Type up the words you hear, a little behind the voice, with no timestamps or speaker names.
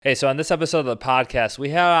Hey, so on this episode of the podcast, we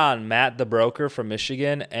had on Matt, the broker from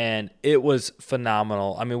Michigan, and it was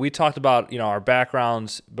phenomenal. I mean, we talked about, our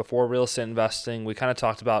backgrounds before real estate investing. We kind of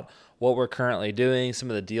talked about what we're currently doing, some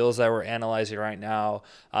of the deals that we're analyzing right now,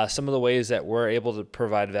 some of the ways that we're able to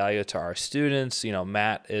provide value to our students.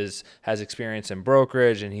 Matt has experience in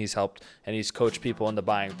brokerage, and he's coached people into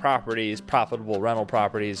buying properties, profitable rental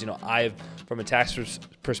properties. I've, from a tax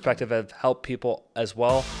perspective, have helped people as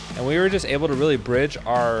well, and we were just able to really bridge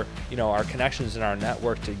our connections and our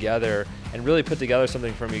network together, and really put together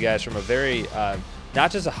something from you guys from a very not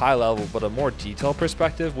just a high level, but a more detailed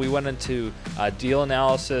perspective. We went into deal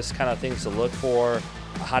analysis, kind of things to look for,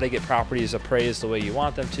 how to get properties appraised the way you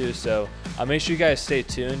want them to. So make sure you guys stay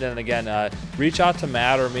tuned. And again, reach out to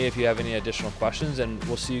Matt or me if you have any additional questions, and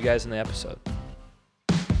we'll see you guys in the episode.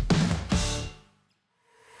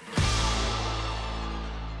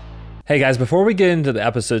 Hey guys, before we get into the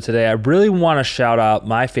episode today, I really want to shout out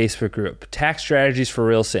my Facebook group, Tax Strategies for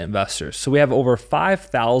Real Estate Investors. So we have over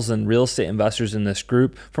 5,000 real estate investors in this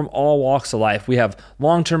group from all walks of life. We have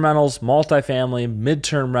long-term rentals, multifamily,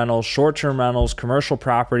 mid-term rentals, short-term rentals, commercial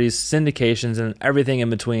properties, syndications, and everything in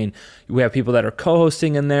between. We have people that are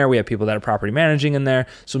co-hosting in there. We have people that are property managing in there.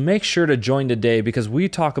 So make sure to join today, because we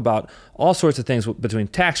talk about all sorts of things between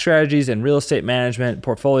tax strategies and real estate management,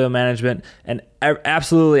 portfolio management, and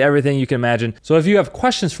absolutely everything you can imagine. So if you have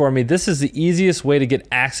questions for me, this is the easiest way to get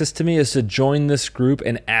access to me, is to join this group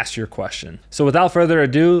and ask your question. So without further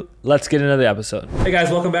ado, let's get into the episode. Hey guys,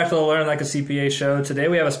 welcome back to the Learn Like a CPA show. Today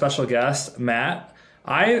we have a special guest, Matt.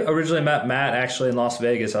 I originally met Matt actually in Las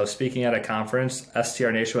Vegas. I was speaking at a conference, STR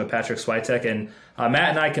Nation, with Patrick Switek, and Matt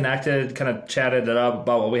and I connected, kind of chatted it up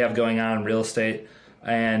about what we have going on in real estate.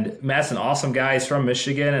 And Matt's an awesome guy. He's from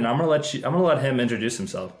Michigan, and I'm gonna let him introduce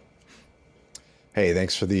himself. Hey,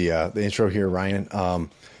 thanks for the intro here, Ryan.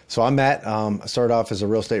 So I'm Matt. I started off as a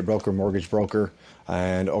real estate broker, mortgage broker,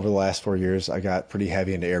 and over the last 4 years, I got pretty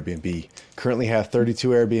heavy into Airbnb. Currently have 32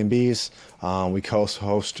 Airbnbs. We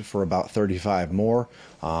host for about 35 more.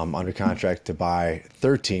 Under contract to buy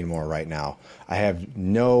 13 more right now. I have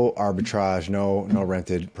no arbitrage, no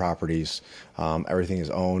rented properties. Everything is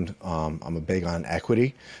owned. I'm a big on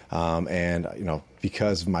equity, and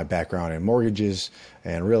because of my background in mortgages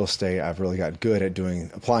and real estate, I've really got good at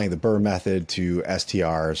applying the Burr method to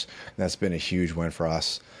STRs. And that's been a huge win for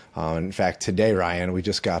us. In fact, today, Ryan, we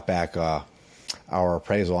just got back our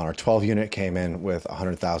appraisal on our 12 unit came in with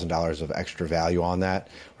 $100,000 of extra value on that.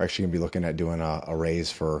 We're actually going to be looking at doing a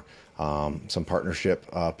raise for some partnership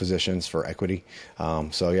positions for equity.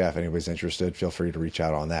 So yeah, if anybody's interested, feel free to reach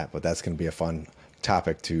out on that. But that's going to be a fun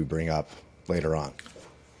topic to bring up later on.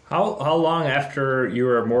 How long after you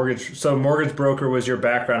were a mortgage broker was your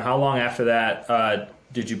background? How long after that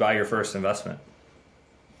did you buy your first investment?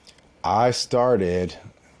 I started,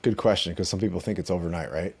 good question, because some people think it's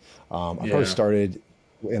overnight, right? I probably started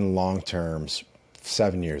in long terms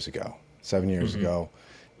 7 years ago. 7 years ago.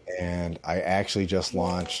 And I actually just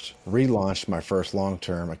relaunched my first long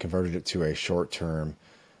term. I converted it to a short term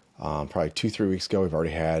probably 2-3 weeks ago. We've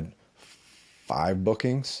already had 5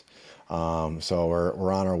 bookings. So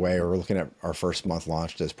we're on our way. We're looking at our first month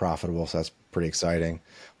launched as profitable. So that's pretty exciting.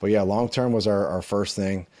 But yeah, long term was our first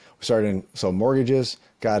thing. We started mortgages,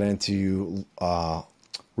 got into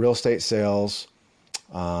real estate sales,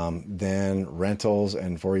 then rentals.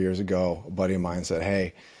 And 4 years ago, a buddy of mine said,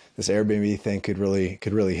 "Hey, this Airbnb thing could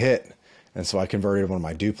really hit." And so I converted one of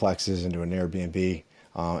my duplexes into an Airbnb.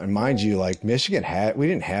 And mind you, like Michigan we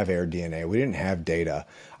didn't have AirDNA. We didn't have data.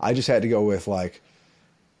 I just had to go with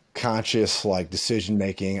conscious decision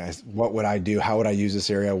making. What would I do? How would I use this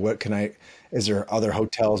area? Is there other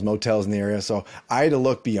hotels, motels in the area? So I had to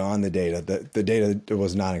look beyond the data. The data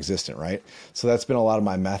was non-existent, right? So that's been a lot of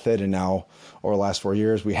my method. And now over the last 4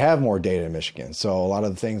 years, we have more data in Michigan. So a lot of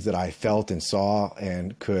the things that I felt and saw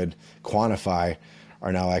and could quantify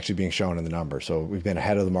are now actually being shown in the numbers. So we've been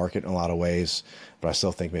ahead of the market in a lot of ways, but I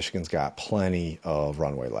still think Michigan's got plenty of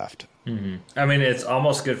runway left. Mm-hmm. I mean, it's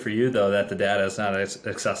almost good for you, though, that the data is not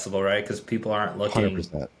accessible, right? Because people aren't looking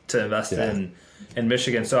 100%. to invest in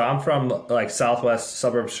Michigan. So I'm from southwest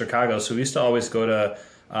suburbs of Chicago, so we used to always go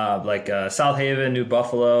to South Haven, New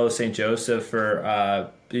Buffalo, St. Joseph for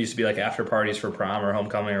it used to be after parties for prom or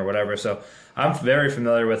homecoming or whatever. So I'm very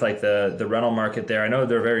familiar with the rental market there. I know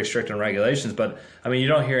they're very strict on regulations, but I mean, you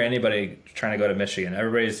don't hear anybody trying to go to Michigan.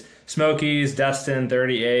 Everybody's Smokies, Destin,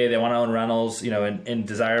 30A. They want to own rentals, in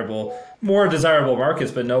more desirable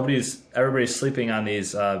markets, but everybody's sleeping on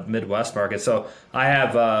these Midwest markets. So I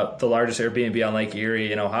have the largest Airbnb on Lake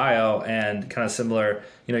Erie in Ohio, and kind of similar.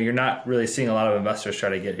 You're not really seeing a lot of investors try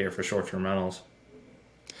to get here for short-term rentals.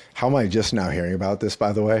 How am I just now hearing about this,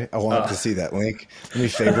 by the way? I wanted to see that link. Let me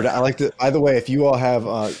favorite it. I like to, by the way, if you all have,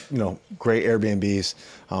 great Airbnbs,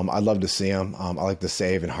 I'd love to see them. I like to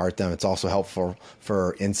save and heart them. It's also helpful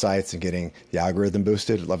for insights and getting the algorithm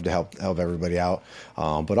boosted. I'd love to help everybody out.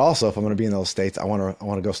 But also, if I'm going to be in those states, I want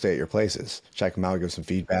to go stay at your places, check them out, give some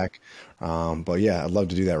feedback. But yeah, I'd love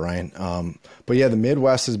to do that, Ryan. But yeah, the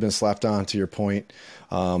Midwest has been slapped on, to your point.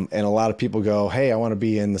 And a lot of people go, hey, I want to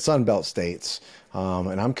be in the Sun Belt states.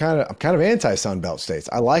 And I'm kind of anti Sun Belt states.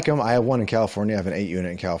 I like them. I have one in California. I have an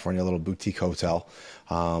 8-unit in California, a little boutique hotel.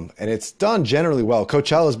 And it's done generally well.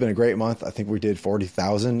 Coachella has been a great month. I think we did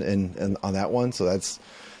 40,000 in on that one. So that's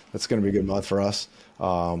going to be a good month for us.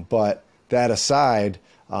 But that aside,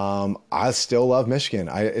 I still love Michigan.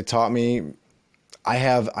 It taught me, I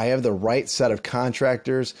have the right set of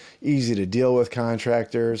contractors, easy to deal with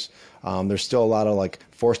contractors. There's still a lot of like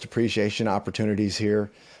forced depreciation opportunities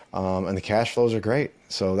here. And the cash flows are great.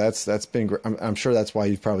 So that's been great. I'm sure that's why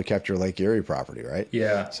you've probably kept your Lake Erie property, right?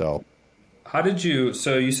 Yeah. So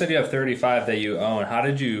so you said you have 35 that you own. How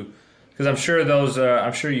did you, because I'm sure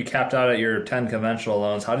you capped out at your 10 conventional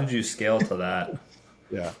loans. How did you scale to that?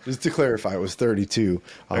 Yeah. Just to clarify, it was 32.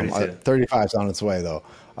 35 is on its way though.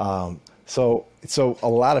 So a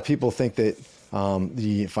lot of people think that,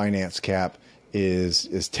 the finance cap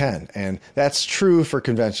is 10. And that's true for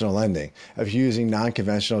conventional lending. If you're using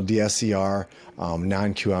non-conventional DSCR,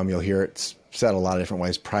 non-QM, you'll hear it said a lot of different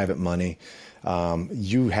ways, private money,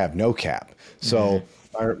 you have no cap. So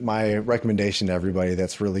my recommendation to everybody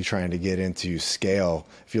that's really trying to get into scale,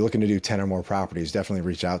 if you're looking to do 10 or more properties, definitely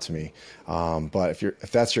reach out to me. But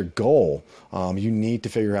if that's your goal, you need to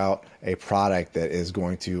figure out a product that is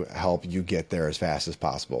going to help you get there as fast as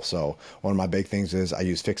possible. So one of my big things is I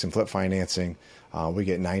use fix and flip financing. We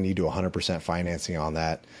get 90 to 100% financing on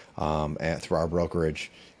that through our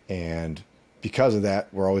brokerage. And because of that,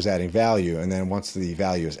 we're always adding value. And then once the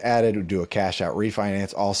value is added, we do a cash out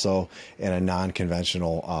refinance also in a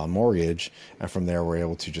non-conventional mortgage. And from there, we're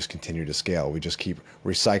able to just continue to scale. We just keep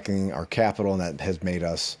recycling our capital, and that has made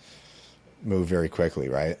us move very quickly,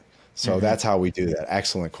 right? So that's how we do that.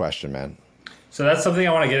 Excellent question, man. So that's something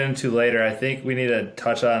I want to get into later. I think we need to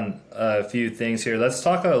touch on a few things here. Let's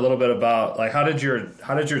talk a little bit about like how did your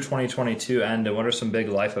 2022 end, and what are some big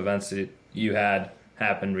life events that you had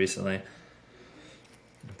happen recently?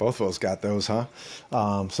 Both of us got those, huh?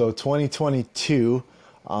 So 2022,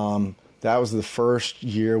 that was the first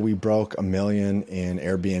year we broke $1 million in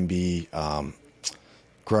Airbnb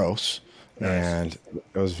gross. Nice. And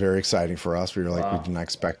it was very exciting for us. We were like, wow. We didn't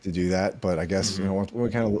expect to do that. But I guess, when we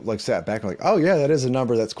kind of like sat back and like, oh yeah, that is a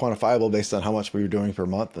number that's quantifiable based on how much we were doing per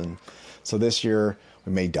month. And so this year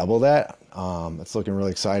we may double that. It's looking really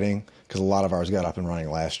exciting because a lot of ours got up and running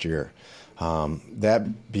last year.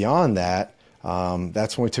 Beyond that,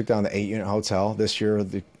 that's when we took down the 8-unit hotel this year.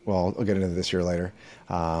 I'll get into this year later.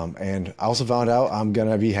 And I also found out I'm going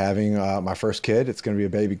to be having my first kid. It's going to be a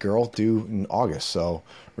baby girl due in August. So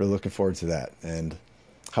really looking forward to that. And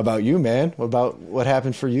how about you, man? What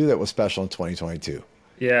happened for you that was special in 2022?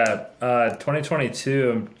 Yeah,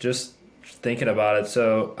 2022, I'm just thinking about it.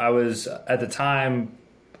 So I was at the time,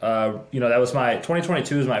 that was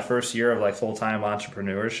 2022 was my first year of like full-time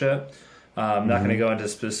entrepreneurship. I'm not going to go into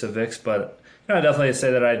specifics, but I definitely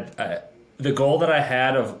say that the goal that I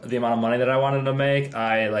had of the amount of money that I wanted to make,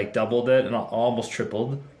 I like doubled it and almost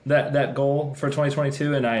tripled that goal for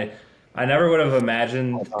 2022. And I never would have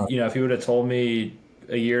imagined, if you would have told me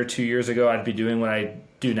a year, 2 years ago, I'd be doing what I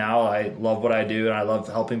do now. I love what I do and I love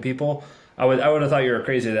helping people. I would have thought you were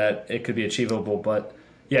crazy that it could be achievable. But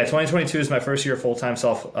yeah, 2022 is my first year of full-time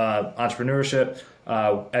entrepreneurship.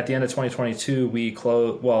 At the end of 2022, we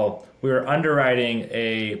were underwriting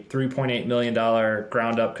a $3.8 million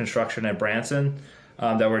ground-up construction at Branson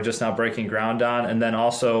that we're just now breaking ground on, and then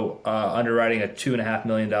also underwriting a $2.5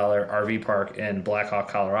 million RV park in Blackhawk,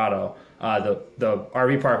 Colorado. The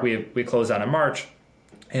RV park we closed on in March,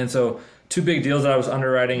 and so two big deals that I was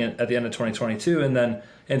underwriting at the end of 2022, and then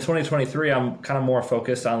in 2023, I'm kind of more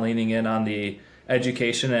focused on leaning in on the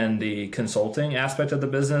education and the consulting aspect of the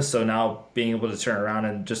business. So now being able to turn around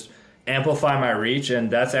and just amplify my reach. And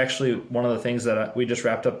that's actually one of the things that we just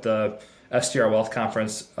wrapped up the SDR Wealth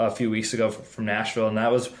Conference a few weeks ago from Nashville. And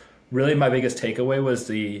that was really my biggest takeaway, was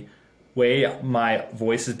the way my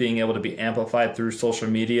voice is being able to be amplified through social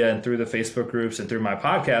media and through the Facebook groups and through my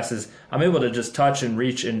podcast. Is I'm able to just touch and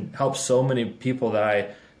reach and help so many people that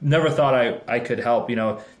I never thought I could help.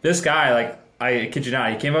 This guy, like, I kid you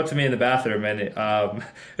not, he came up to me in the bathroom, and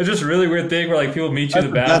it's just a really weird thing where like people meet you in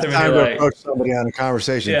the That's bathroom time and to you're like, approach somebody on a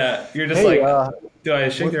conversation. yeah, you're just Hey, like, do I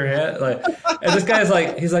shake their hand? Like, and this guy's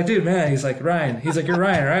like, he's like, dude, man, he's like, Ryan, he's like, you're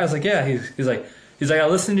Ryan, right? I was like, yeah. He's like, I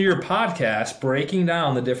listened to your podcast breaking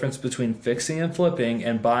down the difference between fixing and flipping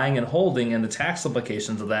and buying and holding and the tax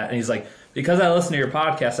implications of that. And he's like, because I listened to your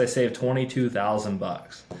podcast, I saved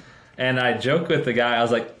 $22,000. And I joked with the guy. I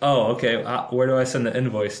was like, "Oh, okay. Where do I send the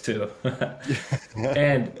invoice to?"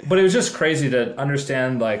 But it was just crazy to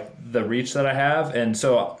understand like the reach that I have. And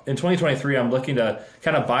so in 2023, I'm looking to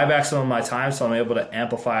kind of buy back some of my time, so I'm able to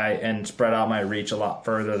amplify and spread out my reach a lot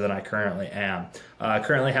further than I currently am. I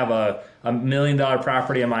currently have a $1 million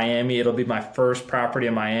property in Miami. It'll be my first property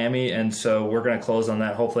in Miami, and so we're going to close on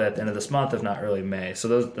that hopefully at the end of this month, if not early May.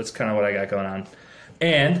 So that's kind of what I got going on.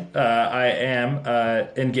 And I am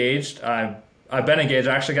engaged. I've been engaged.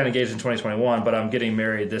 I actually got engaged in 2021, but I'm getting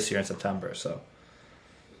married this year in September. So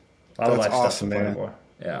a lot of life awesome, stuff to plan man. for.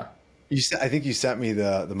 Yeah. I think you sent me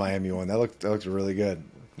the Miami one. That looked really good.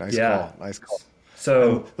 Nice call.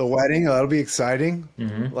 So and the wedding, that'll be exciting.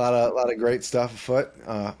 A lot of great stuff afoot.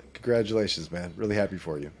 Congratulations, man. Really happy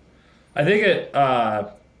for you. I think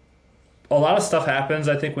a lot of stuff happens,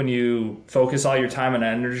 I think, when you focus all your time and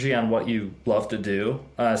energy on what you love to do.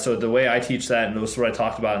 So the way I teach that, and this is what I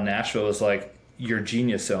talked about in Nashville, is like your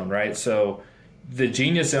genius zone, right? So the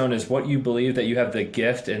genius zone is what you believe that you have the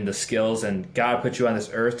gift and the skills, and God put you on this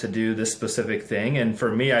earth to do this specific thing. And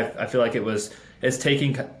for me, I feel like it's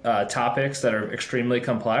taking topics that are extremely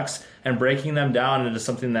complex and breaking them down into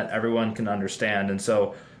something that everyone can understand. And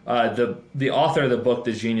so the author of the book,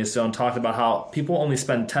 The Genius Zone, talked about how people only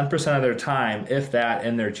spend 10% of their time, if that,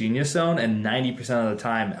 in their genius zone, and 90% of the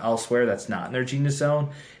time elsewhere that's not in their genius zone.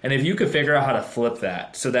 And if you could figure out how to flip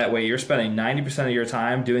that, so that way you're spending 90% of your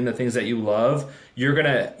time doing the things that you love, you're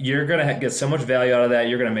gonna get so much value out of that.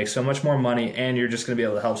 You're gonna make so much more money, and you're just gonna be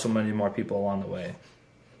able to help so many more people along the way.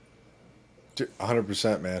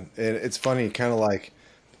 100%, man. And it's funny, kind of like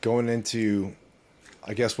going into,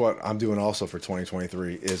 I guess what I'm doing also for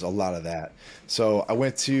 2023 is a lot of that. So I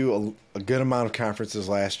went to a good amount of conferences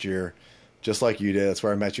last year, just like you did. That's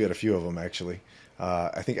where I met you at a few of them, actually.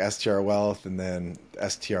 I think STR Wealth and then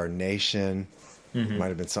STR Nation. Might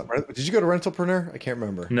have been something. Did you go to Rentalpreneur? I can't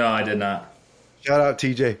remember. No, I did not. Shout out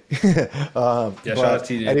TJ. Shout out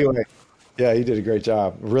TJ. Anyway, yeah, he did a great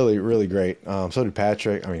job. Really, really great. So did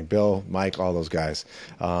Patrick. I mean, Bill, Mike, all those guys.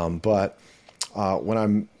 But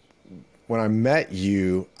when I met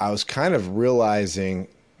you, I was kind of realizing,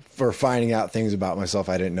 for finding out things about myself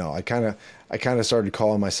I didn't know. I kind of started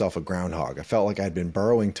calling myself a groundhog. I felt like I'd been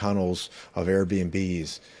burrowing tunnels of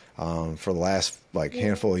AirBnBs for the last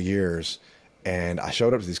handful of years. And I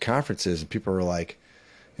showed up to these conferences and people were like,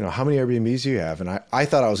 how many Airbnbs do you have? And I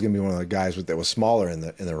thought I was going to be one of the guys that was smaller in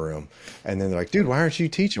the room. And then they're like, dude, why aren't you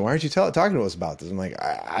teaching? Why aren't you talking to us about this? I'm like,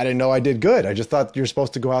 I didn't know I did good. I just thought you're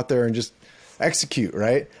supposed to go out there and just execute,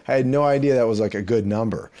 right? I had no idea that was like a good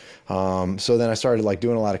number. So then I started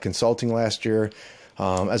doing a lot of consulting last year.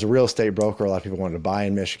 As a real estate broker, a lot of people wanted to buy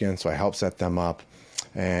in Michigan, so I helped set them up.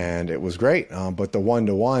 And it was great. But the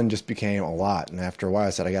one-to-one just became a lot. And after a while, I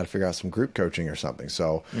said, I got to figure out some group coaching or something.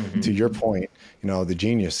 So to your point, the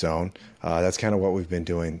Genius Zone, that's kind of what we've been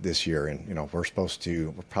doing this year. And, we're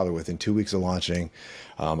probably within 2 weeks of launching.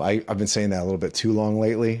 I've been saying that a little bit too long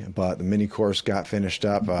lately, but the mini course got finished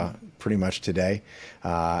up pretty much today.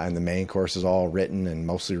 And the main course is all written and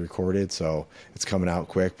mostly recorded. So it's coming out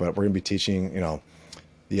quick, but we're going to be teaching,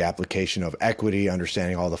 the application of equity,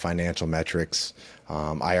 understanding all the financial metrics,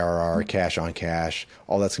 IRR, cash on cash,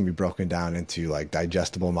 all that's going to be broken down into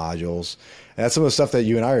digestible modules. And that's some of the stuff that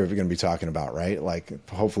you and I are going to be talking about, right?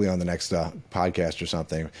 Hopefully on the next podcast or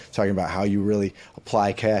something, talking about how you really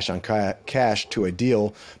apply cash on cash to a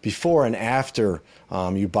deal before and after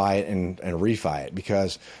you buy it and refi it,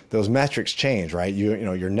 because those metrics change, right?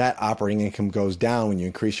 Your net operating income goes down when you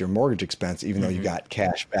increase your mortgage expense, even though you got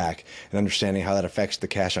cash back, and understanding how that affects the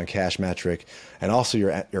cash on cash metric. And also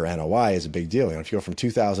your NOI is a big deal. If you go from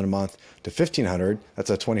 $2,000 a month to $1,500, that's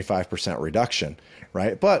a 25% reduction,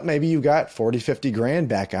 right? But maybe you got 40, 50 grand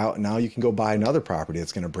back out, and now you can go buy another property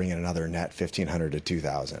that's going to bring in another net $1,500 to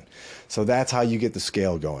 $2,000. So that's how you get the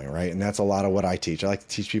scale going, right? And that's a lot of what I teach. I like to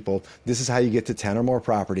teach people, this is how you get to 10 or more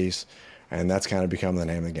properties. And that's kind of become the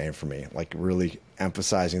name of the game for me, really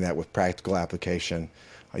emphasizing that with practical application,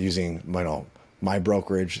 using my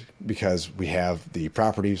brokerage, because we have the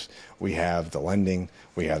properties, we have the lending,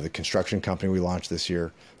 we have the construction company we launched this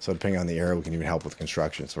year. So depending on the area, we can even help with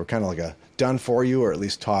construction. So we're kind of like a done for you, or at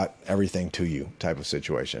least taught everything to you type of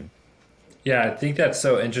situation. Yeah, I think that's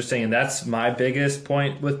so interesting, and that's my biggest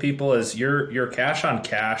point with people is your cash on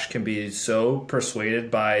cash can be so persuaded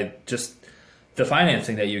by just the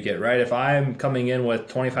financing that you get, right? If I'm coming in with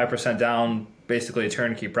 25% down, basically a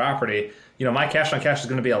turnkey property, my cash on cash is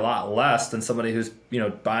going to be a lot less than somebody who's,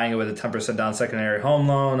 buying it with a 10% down secondary home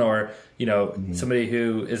loan, or, somebody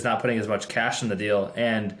who is not putting as much cash in the deal.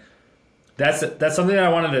 And that's something that I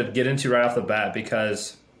wanted to get into right off the bat,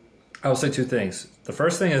 because I will say two things. The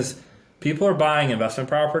first thing is people are buying investment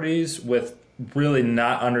properties with really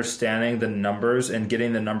not understanding the numbers and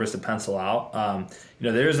getting the numbers to pencil out.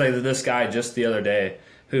 There's like this guy just the other day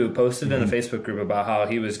who posted in a Facebook group about how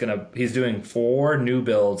he's doing 4 new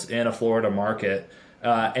builds in a Florida market.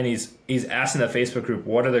 And he's asking the Facebook group,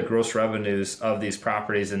 what are the gross revenues of these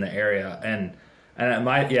properties in the area? And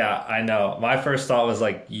I know. My first thought was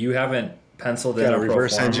like, you haven't penciled in a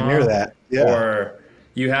reverse pro forma, engineer that. Yeah. or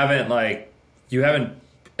you haven't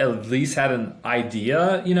at least had an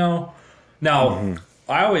idea, Now,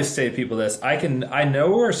 I always say to people this, I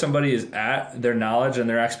know where somebody is at, their knowledge and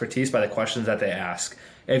their expertise, by the questions that they ask.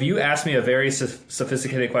 If you ask me a very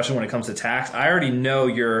sophisticated question when it comes to tax, I already know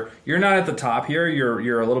you're not at the top here,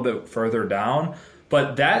 you're a little bit further down.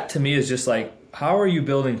 But that to me is just like, how are you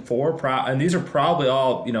building 4 and these are probably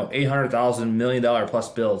all, $800,000 $1 million plus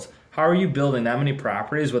builds. How are you building that many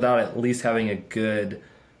properties without at least having a good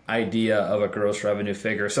idea of a gross revenue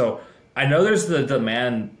figure? So I know there's the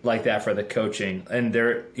demand like that for the coaching, and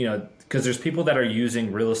because there's people that are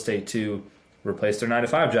using real estate to replace their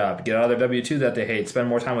 9-to-5 job, get out of their W-2 that they hate, spend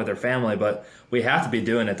more time with their family, but we have to be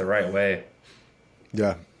doing it the right way.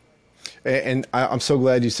 Yeah. And I'm so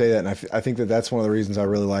glad you say that. And I think that that's one of the reasons I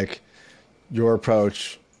really like your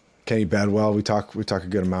approach, Kenny Bedwell. We talk a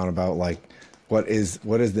good amount about like, what is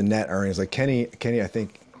the net earnings? Like Kenny, I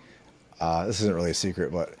think, this isn't really a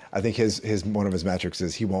secret, but I think his one of his metrics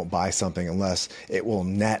is he won't buy something unless it will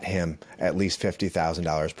net him at least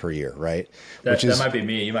 $50,000 per year, right? That might be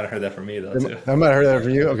me. You might have heard that from me though too. I might have heard that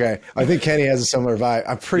from you. Okay, I think Kenny has a similar vibe.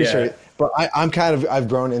 I'm pretty sure, but I've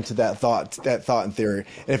grown into that thought and theory.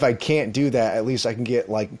 And if I can't do that, at least I can get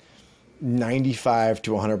like 95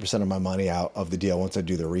 to 100% of my money out of the deal once I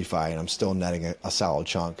do the refi, and I'm still netting a solid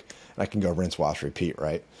chunk. And I can go rinse, wash, repeat,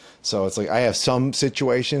 right? So it's like I have some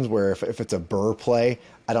situations where if it's a burr play,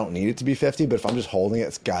 I don't need it to be 50, but if I'm just holding it,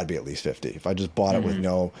 it's got to be at least 50. If I just bought it with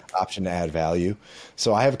no option to add value.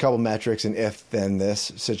 So I have a couple metrics in if, then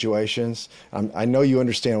this situations. I know you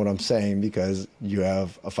understand what I'm saying because you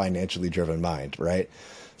have a financially driven mind, right?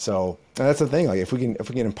 So and that's the thing. Like if we can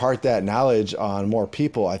impart that knowledge on more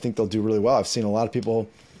people, I think they'll do really well. I've seen a lot of people.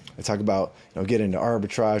 I talk about, get into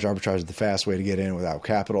arbitrage. Arbitrage is the fast way to get in without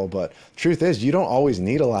capital. But the truth is, you don't always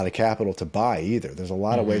need a lot of capital to buy either. There's a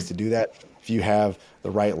lot of ways to do that. If you have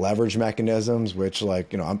the right leverage mechanisms, which I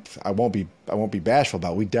won't be bashful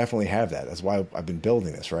about. We definitely have that. That's why I've been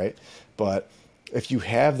building this, right? But if you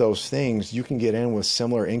have those things, you can get in with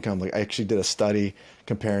similar income. Like I actually did a study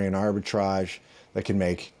comparing an arbitrage that can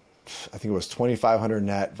make, I think it was $2,500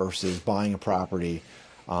 net versus buying a property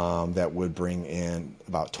that would bring in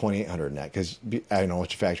about $2,800 net, because I know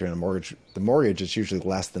what you factor in a mortgage. The mortgage is usually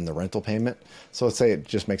less than the rental payment. So let's say it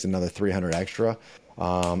just makes another $300 extra,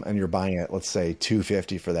 and you're buying it, let's say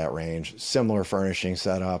 $250 for that range. Similar furnishing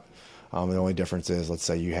setup. The only difference is, let's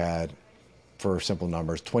say you had, for simple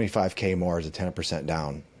numbers, $25K more as a 10%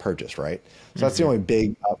 down purchase, right? So that's the only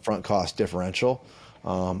big upfront cost differential.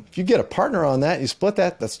 If you get a partner on that, you split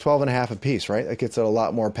that, that's 12 and a half a piece, right? That gets it a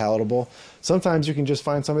lot more palatable. Sometimes you can just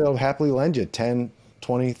find somebody that'll happily lend you 10,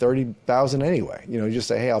 20, 30,000 anyway. You just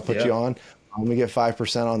say, hey, I'll put you on. Let me get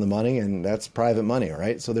 5% on the money, and that's private money,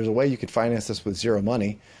 right? So there's a way you could finance this with zero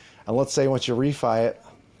money. And let's say once you refi it,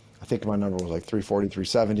 I think my number was like 340,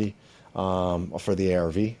 370 for the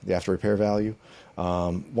ARV, the after repair value.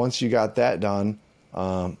 Once you got that done,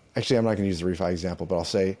 actually, I'm not going to use the refi example,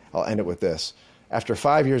 but I'll end it with this. After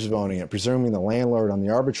 5 years of owning it, presuming the landlord on the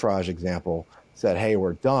arbitrage example said, hey,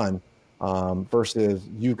 we're done, versus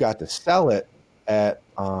you got to sell it at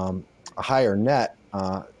a higher net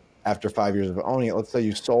after 5 years of owning it. Let's say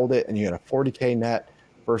you sold it and you had a 40K net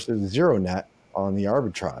versus zero net on the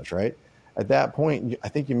arbitrage, right? At that point, I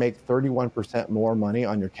think you make 31% more money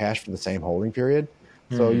on your cash for the same holding period.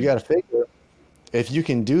 So you got to figure, if you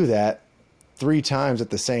can do that 3 times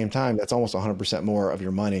at the same time, that's almost 100% more of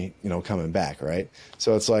your money, coming back, right?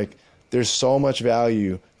 So it's like there's so much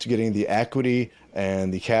value to getting the equity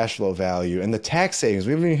and the cash flow value and the tax savings.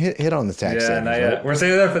 We haven't even hit on the tax savings. Yeah, right? We're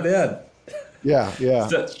saving that for the end. Yeah.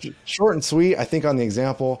 Short and sweet. I think on the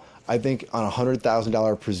example, I think on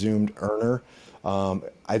 $100,000 presumed earner,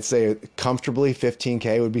 I'd say comfortably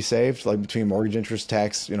 15K would be saved, like between mortgage, interest,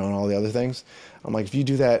 tax, and all the other things. I'm like, if you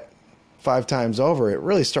do that 5 times over, it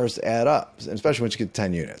really starts to add up, especially once you get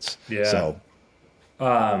 10 units. Yeah. So,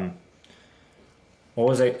 what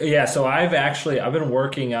was it? Yeah, so I've been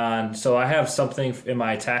working on, so I have something in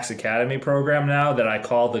my tax academy program now that I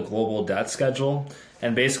call the global debt schedule.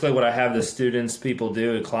 And basically what I have the students, people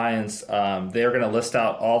do, clients, they're going to list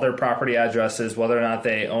out all their property addresses, whether or not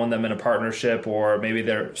they own them in a partnership or maybe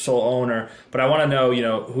they're sole owner. But I want to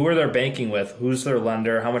know, who are they banking with? Who's their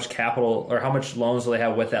lender? How much capital or how much loans do they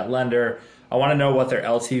have with that lender? I want to know what their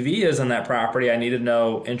LTV is on that property. I need to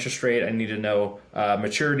know interest rate. I need to know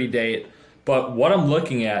maturity date. But what I'm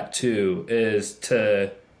looking at too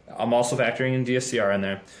I'm also factoring in DSCR in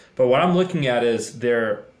there. But what I'm looking at is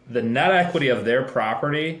the net equity of their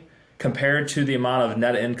property compared to the amount of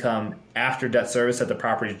net income after debt service that the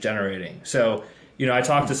property is generating. So, I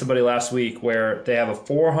talked to somebody last week where they have a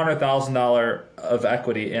 $400,000 of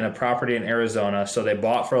equity in a property in Arizona. So they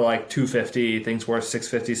bought for like $250, things worth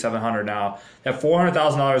 $650, $700 now. They have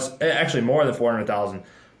 $400,000, actually more than $400,000,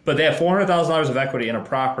 but they have $400,000 of equity in a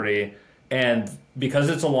property. And because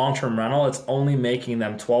it's a long-term rental, it's only making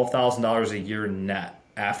them $12,000 a year net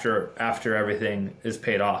after everything is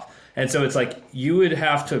paid off. And so it's like you would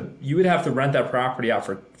have to rent that property out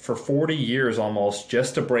for 40 years almost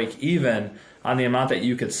just to break even on the amount that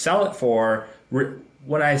you could sell it for.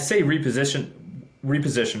 When I say reposition,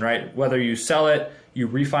 right? Whether you sell it, you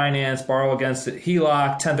refinance, borrow against it, HELOC,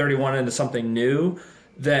 1031 into something new,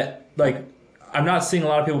 that like I'm not seeing a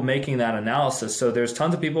lot of people making that analysis. So there's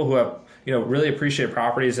tons of people who have really appreciate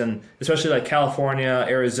properties, and especially like California,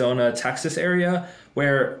 Arizona, Texas area,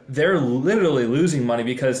 where they're literally losing money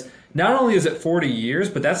because not only is it 40 years,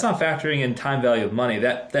 but that's not factoring in time value of money.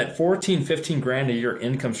 That 14, 15 grand a year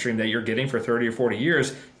income stream that you're getting for 30 or 40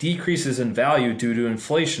 years decreases in value due to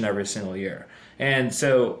inflation every single year. And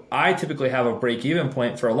so I typically have a break-even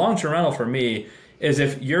point for a long-term rental for me is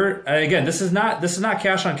if you're, and again, this is not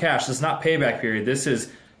cash on cash. This is not payback period. This is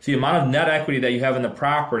the amount of net equity that you have in the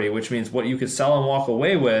property, which means what you could sell and walk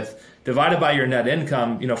away with, divided by your net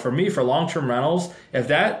income. For me, for long-term rentals, if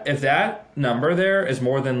that number there is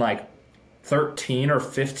more than like 13 or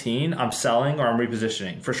 15, I'm selling or I'm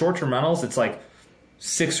repositioning. For short-term rentals, it's like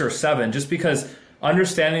 6 or 7, just because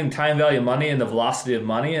understanding time value of money and the velocity of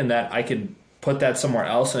money, and that I could put that somewhere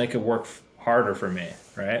else and it could work harder for me,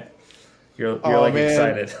 right? You're like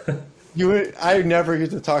man. Excited. I never get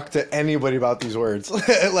to talk to anybody about these words.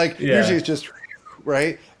 Usually it's just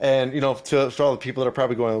right. And to all the people that are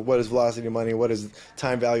probably going, what is velocity of money? What is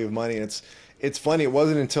time value of money? And it's funny. It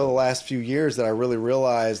wasn't until the last few years that I really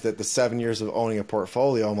realized that the 7 years of owning a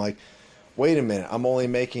portfolio, I'm like, wait a minute, I'm only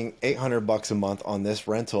making $800 a month on this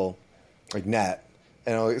rental, like net,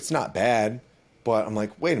 and it's not bad. But I'm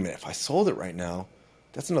like, wait a minute, if I sold it right now,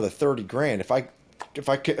 that's another 30 grand. If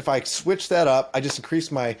I switch that up, I just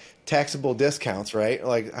increase my taxable discounts, right?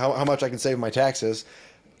 Like how much I can save my taxes.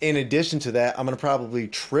 In addition to that, I'm going to probably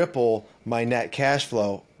triple my net cash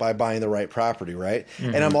flow by buying the right property, right?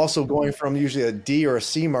 Mm-hmm. And I'm also going from usually a D or a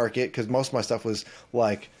C market, because most of my stuff was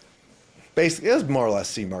like, basically it was more or less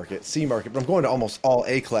C market, but I'm going to almost all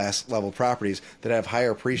A-class level properties that have higher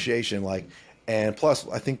appreciation, and plus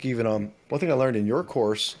I think even one thing I learned in your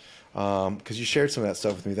course, because you shared some of that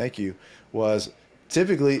stuff with me, thank you, was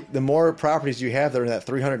typically the more properties you have that are in that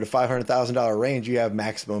 $300,000 to $500,000 range, you have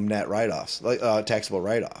maximum net write-offs, like taxable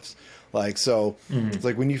write-offs. It's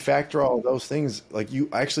like when you factor all of those things, like you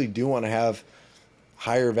actually do want to have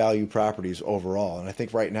higher value properties overall. And I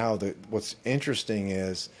think right now what's interesting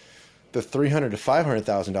is the $300,000 to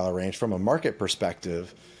 $500,000 range from a market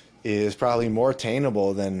perspective is probably more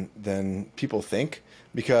attainable than people think,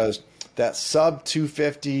 because that sub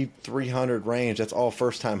 250, 300 range, that's all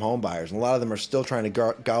first-time home buyers. And a lot of them are still trying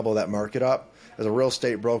to gobble that market up. As a real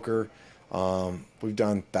estate broker, we've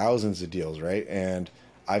done thousands of deals, right? And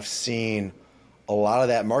I've seen a lot of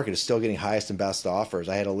that market is still getting highest and best offers.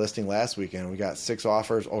 I had a listing last weekend. We got 6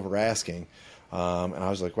 offers over asking. And I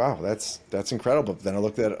was like, wow, that's incredible. But then I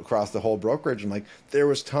looked at it across the whole brokerage, and like there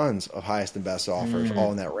was tons of highest and best offers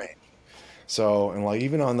all in that range. So, and like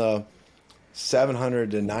even on the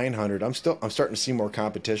 700 to 900, I'm starting to see more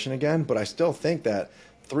competition again, but I still think that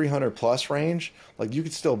 300 plus range, like you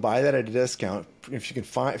could still buy that at a discount if you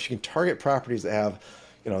can target properties that have,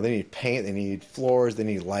 they need paint, they need floors, they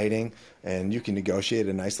need lighting, and you can negotiate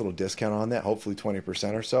a nice little discount on that, hopefully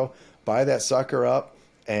 20% or so. Buy that sucker up,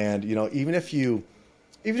 and even if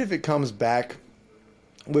it comes back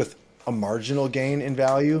with a marginal gain in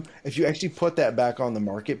value, if you actually put that back on the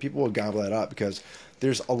market, people will gobble that up, because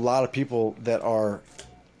there's a lot of people that are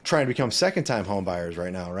trying to become second-time home buyers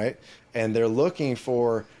right now, right? And they're looking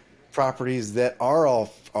for properties that are all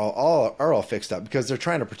fixed up because they're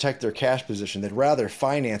trying to protect their cash position. They'd rather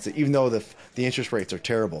finance it, even though the interest rates are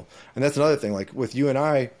terrible. And that's another thing. Like with you and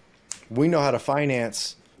I, we know how to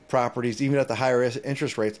finance properties even at the higher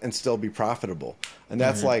interest rates and still be profitable. And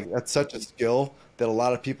that's that's such a skill that a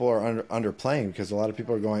lot of people are underplaying, because a lot of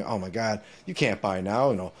people are going, oh my God, you can't buy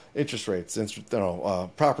now, interest rates,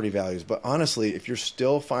 property values. But honestly, if you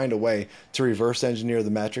still find a way to reverse engineer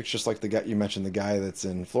the metrics, just like the guy you mentioned, the guy that's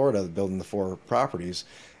in Florida building the 4 properties,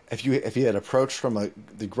 if he had approached from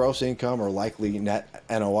the gross income or likely net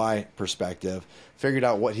NOI perspective, figured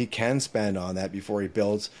out what he can spend on that before he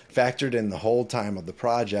builds, factored in the hold time of the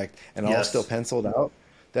project, and all still penciled out,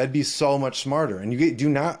 that'd be so much smarter. And you do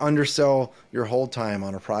not undersell your hold time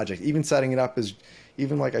on a project. Even setting it up is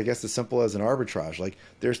even like, I guess, as simple as an arbitrage. Like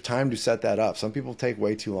there's time to set that up. Some people take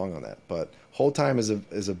way too long on that, but hold time is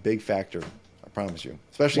a big factor. I promise you,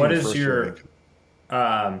 especially what in is first your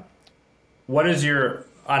income. What is your,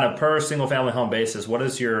 on a per single family home basis, what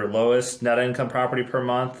is your lowest net income property per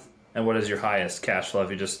month, and what is your highest cash flow?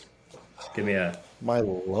 If you just give me my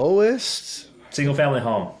lowest single family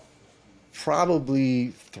home.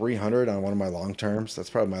 Probably 300 on one of my long terms. That's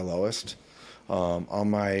probably my lowest.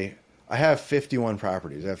 I have 51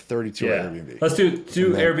 properties. I have 32 Airbnb. Let's do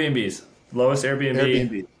Airbnbs. Lowest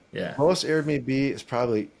Airbnb. Yeah. Lowest Airbnb is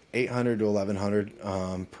probably 800 to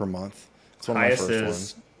 1100 per month. It's one highest of my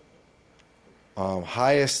first ones.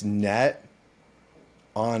 Highest net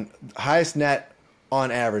on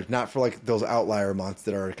average, not for like those outlier months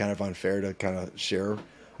that are kind of unfair to kind of share.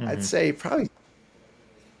 I'd say probably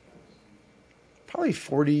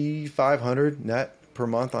 4,500 net per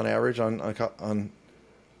month on average on 4.5.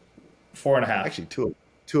 Actually, two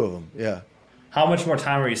of them. Yeah. How much more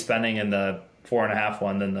time are you spending in the 4.5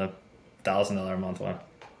 one than the $1,000 a month one?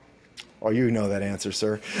 Oh, you know that answer,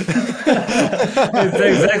 sir. It's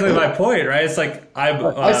exactly my point, right? It's like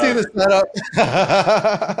I see the setup.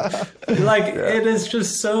 It is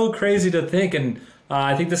just so crazy to think, and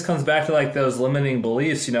I think this comes back to like those limiting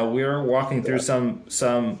beliefs. We're walking through some.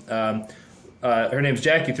 Her name's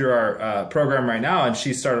Jackie through our program right now, and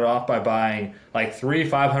she started off by buying like 3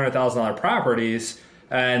 $500,000 properties,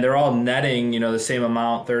 and they're all netting the same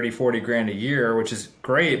amount, 30-40 grand a year, which is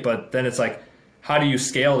great. But then it's like, how do you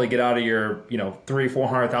scale to get out of your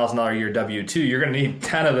 $300,000-$400,000 a year W-2? You're going to need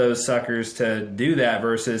 10 of those suckers to do that.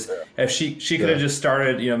 Versus if she could have just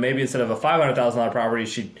started, maybe instead of a $500,000 property,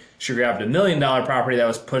 she grabbed $1 million property that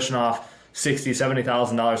was pushing off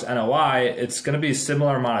 $60,000-$70,000 NOI. It's going to be a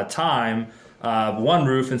similar amount of time. One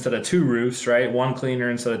roof instead of 2 roofs, right? One cleaner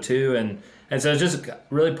instead of 2, and so it just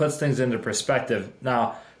really puts things into perspective.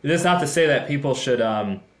 Now, this is not to say that people should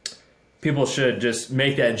just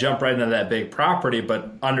make that jump right into that big property,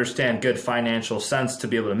 but understand good financial sense to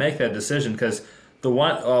be able to make that decision. Because the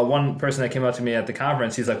one person that came up to me at the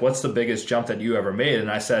conference, he's like, "What's the biggest jump that you ever made?"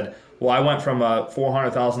 And I said, "Well, I went from a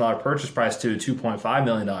 $400,000 purchase price to a $2.5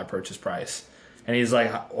 million purchase price." And he's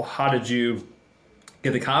like, "Well, how did you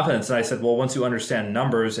get the confidence?" And I said, well, once you understand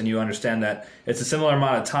numbers and you understand that it's a similar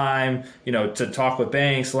amount of time, to talk with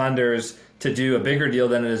banks, lenders, to do a bigger deal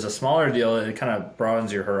than it is a smaller deal, it kind of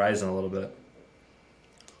broadens your horizon a little bit.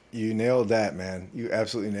 You nailed that, man. You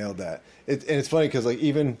absolutely nailed that. And it's funny because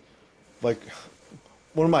even one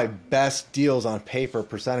of my best deals on paper,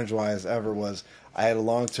 percentage-wise, ever was I had a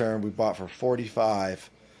long-term we bought for 45.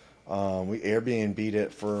 We Airbnb'd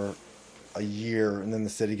it for a year, and then the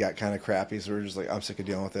city got kind of crappy, so we were just like, I'm sick of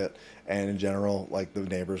dealing with it. And in general, the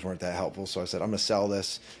neighbors weren't that helpful, so I said, I'm going to sell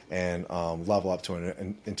this and level up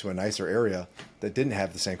into a nicer area that didn't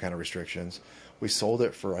have the same kind of restrictions. We sold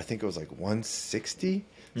it for, I think it was $160.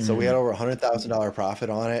 So we had over $100,000 profit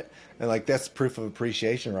on it, and that's proof of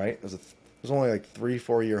appreciation, right? It was only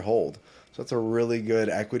 3-4 year hold, so that's a really good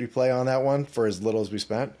equity play on that one for as little as we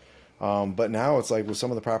spent. But now it's with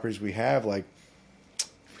some of the properties we have,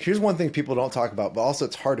 here's one thing people don't talk about, but also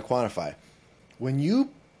it's hard to quantify. When you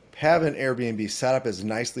have an Airbnb set up as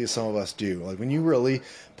nicely as some of us do, when you really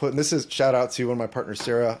and this is shout out to one of my partners,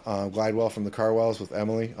 Sarah Glidewell from the Carwells with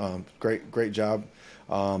Emily. Great job.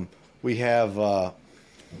 We have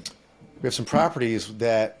some properties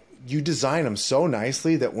that you design them so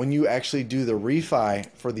nicely that when you actually do the refi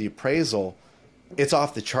for the appraisal, it's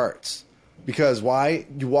off the charts. Because why?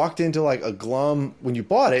 You walked into a glum when you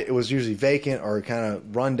bought it. It was usually vacant or kind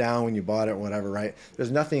of run down when you bought it or whatever, right? There's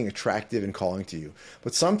nothing attractive in calling to you.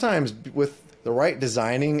 But sometimes with the right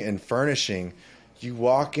designing and furnishing, you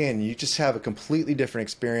walk in, you just have a completely different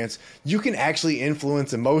experience. You can actually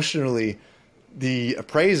influence emotionally the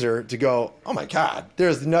appraiser to go, oh my God,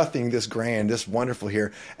 there's nothing this grand, this wonderful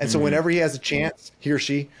here. And so whenever he has a chance, he or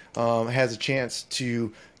she has a chance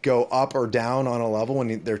to go up or down on a level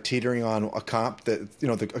when they're teetering on a comp that,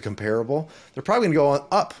 a comparable, they're probably going to go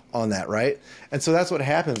up on that, right? And so that's what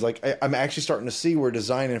happens. Like I'm actually starting to see where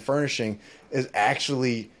design and furnishing is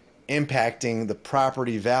actually impacting the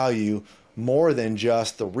property value more than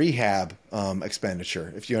just the rehab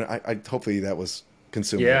expenditure. Hopefully that was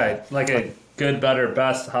consumable. Yeah, like a good, better,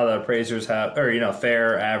 best, how the appraisers have, or,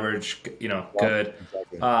 fair, average, good.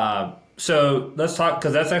 Exactly. So let's talk,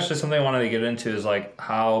 because that's actually something I wanted to get into is like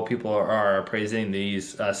how people are appraising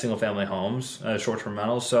these single family homes, short-term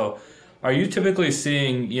rentals. So are you typically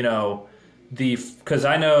seeing, because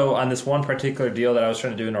I know on this one particular deal that I was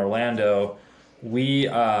trying to do in Orlando, we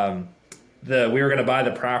were going to buy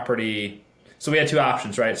the property. So we had two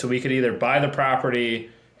options, right? So we could either buy the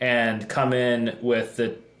property and come in with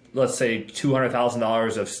let's say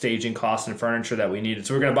 $200,000 of staging costs and furniture that we needed.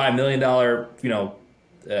 So we're going to buy $1 million,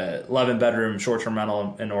 11 bedroom short-term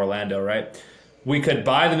rental in Orlando, right? We could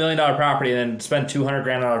buy the $1 million property and then spend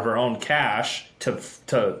 $200,000 out of our own cash to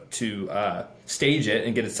stage it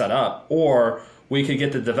and get it set up, or we could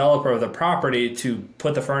get the developer of the property to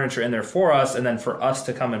put the furniture in there for us, and then for us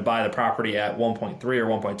to come and buy the property at 1.3 or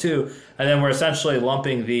 1.2, and then we're essentially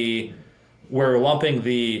lumping the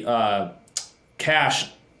cash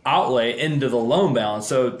outlay into the loan balance.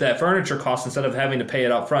 So that furniture cost, instead of having to pay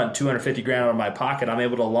it up front, $250,000 out of my pocket, I'm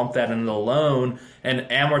able to lump that into the loan and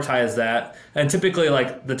amortize that. And typically,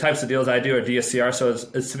 like the types of deals I do are DSCR, so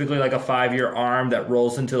it's typically like a 5-year ARM that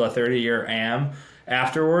rolls into a 30-year AM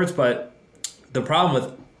afterwards. But the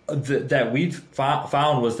problem with that we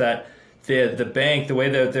found was that the bank, the way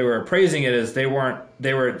that they were appraising it is they were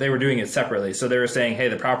doing it separately. So they were saying, hey,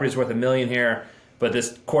 the property's worth $1 million here, but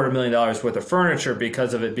this $250,000 worth of furniture,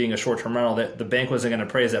 because of it being a short-term rental, that the bank wasn't going to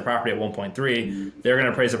appraise that property at 1.3. They're going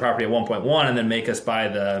to appraise the property at 1.1 and then make us buy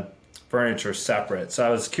the furniture separate. So I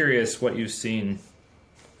was curious what you've seen.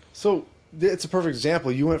 So it's a perfect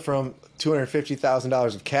example. You went from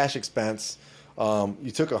 $250,000 of cash expense.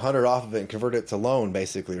 You took 100 off of it and converted it to loan,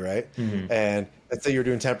 basically, right? Mm-hmm. And let's say you're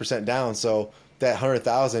doing 10% down. So that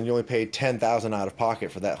 100,000, you only paid 10,000 out of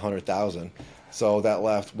pocket for that 100,000. So that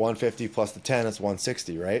left 150 plus the 10, it's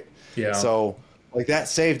 160, right? Yeah. So like that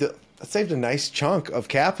saved a nice chunk of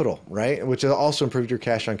capital, right? Which also improved your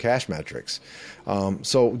cash on cash metrics.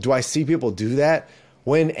 So do I see people do that?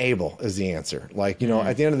 When able is the answer. Like,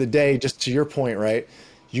 at the end of the day, just to your point, right?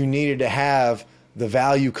 You needed to have the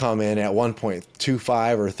value come in at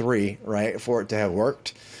 1.25 or 3, right? For it to have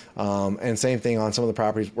worked. And same thing on some of the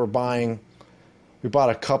properties we bought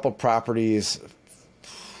a couple properties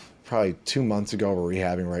probably 2 months ago we're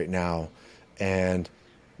rehabbing right now. And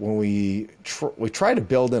when we try to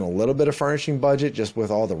build in a little bit of furnishing budget just with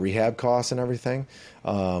all the rehab costs and everything.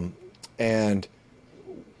 And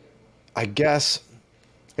I guess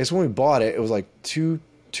it's when we bought it, it was like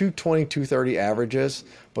 220, 230 averages,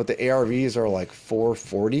 but the ARVs are like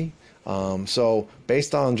 440. So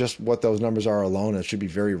based on just what those numbers are alone, it should be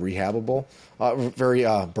very rehabbable, very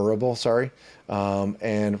burrable, sorry.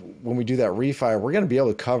 And when we do that refi, we're going to be able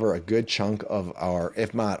to cover a good chunk of our,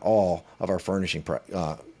 if not all, of our furnishing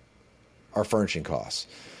costs.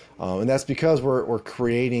 And that's because we're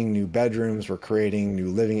creating new bedrooms, we're creating new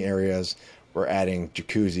living areas, we're adding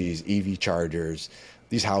jacuzzis, EV chargers.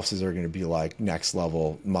 These houses are going to be like next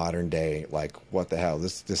level, modern day. Like, what the hell?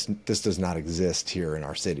 This does not exist here in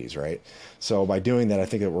our cities, right? So by doing that, I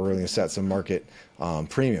think that we're really going to set some market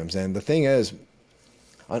premiums. And the thing is,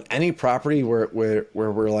 on any property where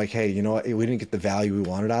we're like, hey, you know what? We didn't get the value we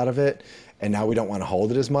wanted out of it, and now we don't want to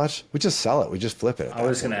hold it as much, we just sell it. We just flip it. I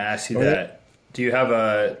was going to ask you that. Do you have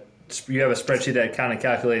a spreadsheet that kind of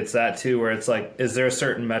calculates that too, where it's like, is there a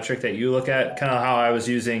certain metric that you look at? Kind of how I was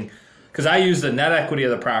using. Because I use the net equity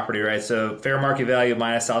of the property, right? So fair market value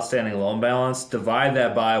minus outstanding loan balance, divide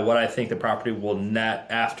that by what I think the property will net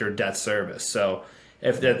after debt service. So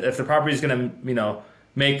if the property is going to,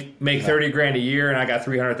 make $30,000 a year and I got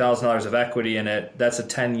 $300,000 of equity in it, that's a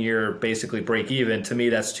 10-year basically break even. To me,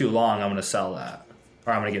 that's too long. I'm going to sell that,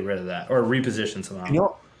 or I'm going to get rid of that, or reposition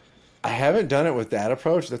somehow. I haven't done it with that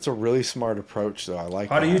approach. That's a really smart approach, though. I like.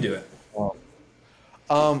 How do you do it?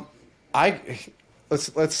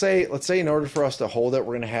 Let's say in order for us to hold it,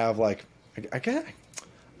 we're going to have like, I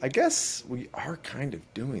guess we are kind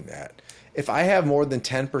of doing that. If I have more than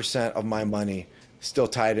 10% of my money still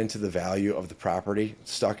tied into the value of the property,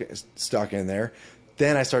 stuck in there,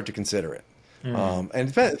 then I start to consider it. Mm. And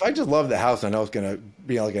if I just love the house, I know it's going to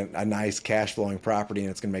be like a nice cash flowing property, and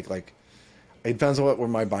it's going to make like, it depends on where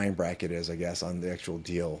my buying bracket is, I guess, on the actual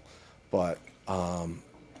deal. But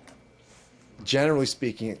generally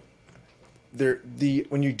speaking,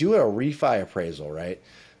 when you do a refi appraisal, right,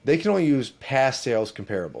 they can only use past sales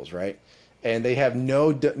comparables, right? And they have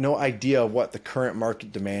no idea of what the current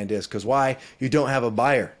market demand is. Because why? You don't have a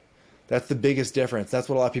buyer. That's the biggest difference. That's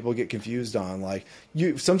what a lot of people get confused on. Like,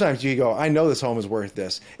 sometimes you go, I know this home is worth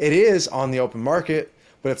this. It is on the open market,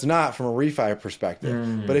 but it's not from a refi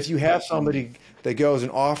perspective. But if you have somebody that goes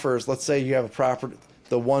and offers, let's say you have a property,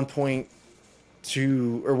 the 1.2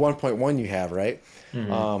 or 1.1 you have, right?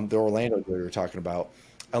 The Orlando deal we were talking about.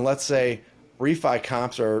 And let's say refi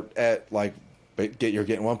comps are at like, you're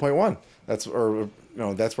getting 1.1. That's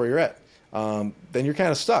where you're at. Then you're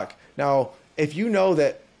kind of stuck. Now, if you know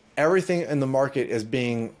that everything in the market is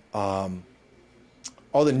being, all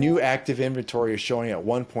the new active inventory is showing at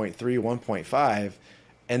 1.3, 1.5,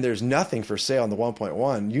 and there's nothing for sale on the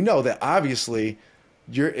 1.1, you know that obviously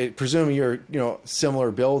presuming you're,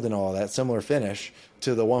 similar build and all that, similar finish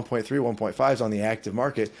to the 1.3, 1.5s on the active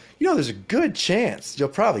market, there's a good chance you'll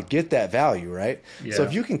probably get that value, right? Yeah. So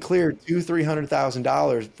if you can clear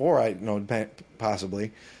 $200,000-$300,000 for,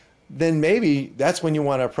 possibly, then maybe that's when you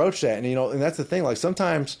want to approach that. And, and that's the thing, like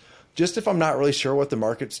sometimes just if I'm not really sure what the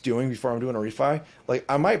market's doing before I'm doing a refi, like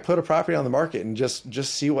I might put a property on the market and just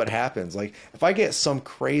see what happens. Like if I get some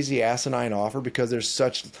crazy asinine offer because there's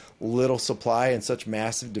such little supply and such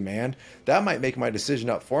massive demand, that might make my decision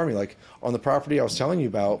up for me. Like on the property I was telling you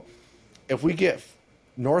about, if we get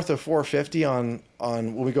north of 450 on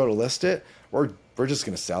when we go to list it, we're just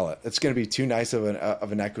going to sell it. It's going to be too nice of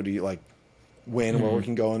an equity like win where we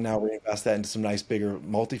can go and now reinvest that into some nice bigger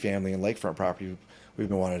multifamily and lakefront property we've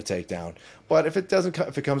been wanting to take down. But if it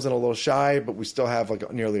comes in a little shy, but we still have like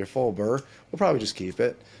nearly a full BRRRR, we'll probably just keep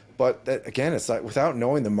it. But again, it's like without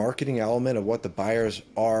knowing the marketing element of what the buyers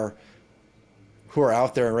are who are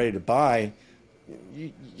out there and ready to buy,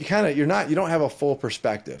 you don't have a full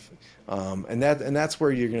perspective. And that's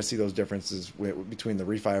where you're going to see those differences between the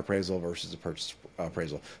refi appraisal versus the purchase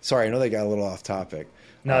appraisal. Sorry, I know they got a little off topic.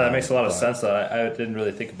 No, that makes a lot of sense though. I didn't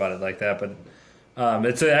really think about it like that, but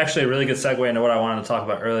it's actually a really good segue into what I wanted to talk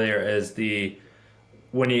about earlier is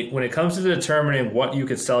when it comes to determining what you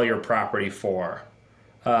could sell your property for.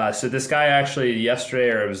 So this guy actually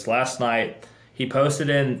yesterday, or it was last night, he posted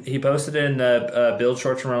in the Build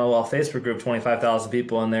Short-Term Rental Wealth Facebook group, 25,000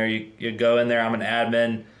 people in there. You go in there. I'm an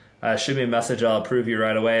admin. Shoot me a message. I'll approve you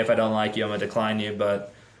right away. If I don't like you, I'm gonna decline you.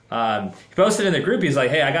 But he posted in the group. He's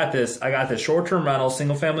like, hey, I got this short-term rental,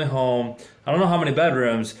 single-family home. I don't know how many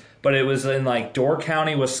bedrooms, but it was in like Door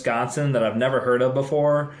County, Wisconsin, that I've never heard of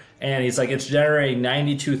before. And he's like, it's generating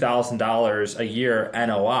 $92,000 a year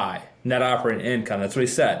NOI, net operating income. That's what he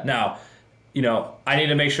said. Now, I need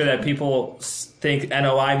to make sure that people think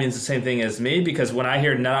NOI means the same thing as me, because when I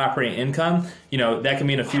hear net operating income, that can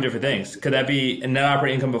mean a few different things. Could that be a net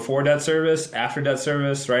operating income before debt service, after debt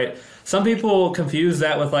service, right? Some people confuse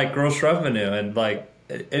that with like gross revenue and like,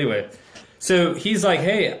 anyway. So he's like,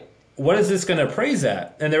 hey, what is this going to appraise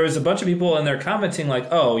at? And there was a bunch of people in there commenting like,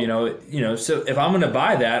 oh, so if I'm going to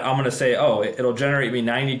buy that, I'm going to say, oh, it'll generate me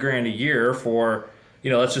 $90,000 a year for,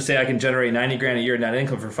 let's just say I can generate $90,000 a year net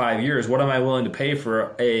income for 5 years. What am I willing to pay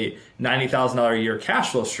for a $90,000 a year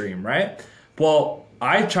cash flow stream, right? Well,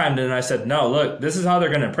 I chimed in and I said, no, look, this is how they're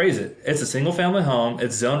going to appraise it. It's a single family home.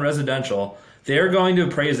 It's zone residential. They're going to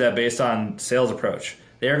appraise that based on sales approach.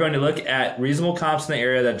 They are going to look at reasonable comps in the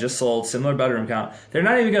area that just sold, similar bedroom count. They're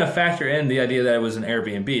not even going to factor in the idea that it was an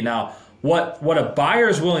Airbnb. Now, what a buyer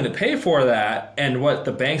is willing to pay for that and what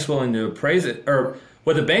the bank's willing to appraise it, or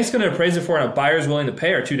what the bank's going to appraise it for and a buyer's willing to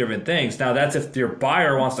pay are two different things. Now, that's if your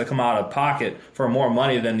buyer wants to come out of pocket for more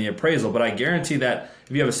money than the appraisal. But I guarantee that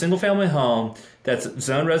if you have a single-family home that's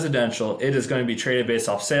zone residential, it is going to be traded based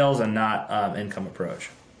off sales and not income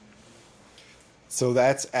approach. So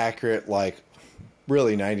that's accurate, like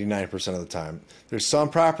really 99% of the time. There's some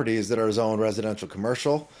properties that are zoned residential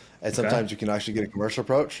commercial, and sometimes you can actually get a commercial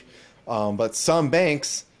approach. But some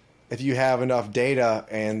banks, if you have enough data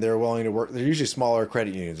and they're willing to work, they're usually smaller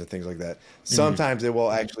credit unions and things like that. Sometimes they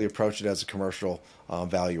will actually approach it as a commercial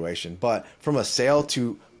valuation. But from a sale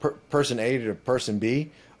to person A to person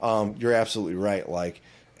B, you're absolutely right. Like,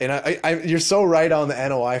 and you're so right on the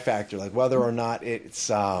NOI factor, like whether or not it's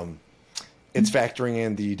factoring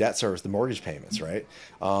in the debt service, the mortgage payments, right?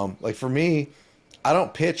 Like for me, I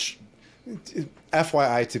don't pitch,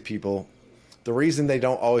 FYI to people, the reason they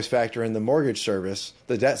don't always factor in the mortgage service,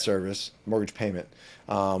 the debt service, mortgage payment,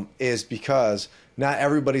 is because not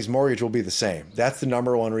everybody's mortgage will be the same. That's the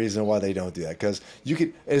number one reason why they don't do that. Because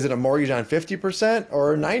is it a mortgage on 50%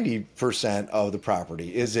 or 90% of the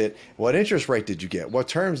property? Is it, what interest rate did you get? What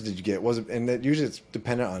terms did you get? And that usually it's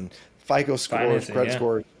dependent on FICO scores, Financing, credit yeah.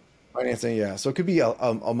 scores, financing. Yeah. So it could be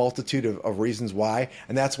a multitude of reasons why.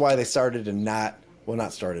 And that's why they started to not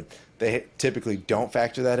started. They typically don't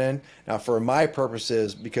factor that in. Now, for my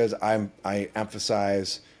purposes, because I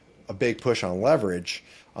emphasize a big push on leverage,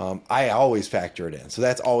 I always factor it in. So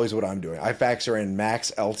that's always what I'm doing. I factor in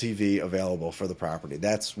max LTV available for the property.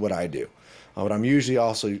 That's what I do. But I'm usually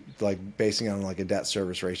also like basing on like a debt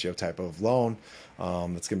service ratio type of loan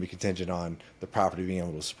that's going to be contingent on the property being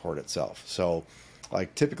able to support itself. So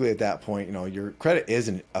like typically at that point, your credit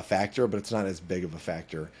isn't a factor, but it's not as big of a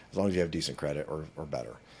factor as long as you have decent credit or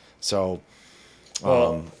better. So,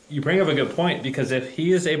 Well, you bring up a good point, because if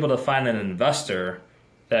he is able to find an investor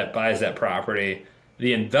that buys that property,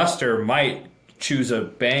 the investor might choose a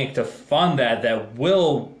bank to fund that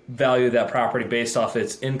will value that property based off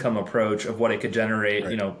its income approach of what it could generate,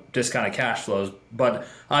 right. discounted cash flows. But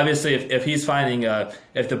obviously, if he's finding,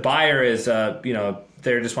 if the buyer is,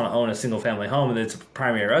 they just want to own a single family home and it's a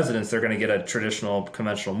primary residence, they're going to get a traditional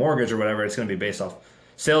conventional mortgage or whatever. It's going to be based off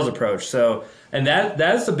sales approach. So, and that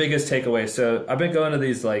is the biggest takeaway. So I've been going to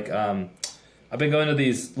these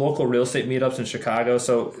local real estate meetups in Chicago.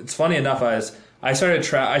 So it's funny enough, as I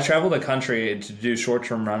started I traveled the country to do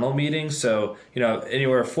short-term rental meetings. So,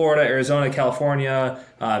 anywhere, Florida, Arizona, California,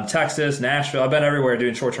 Texas, Nashville. I've been everywhere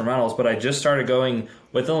doing short-term rentals, but I just started going,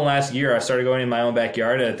 within the last year, I started going in my own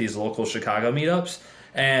backyard at these local Chicago meetups.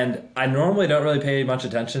 And I normally don't really pay much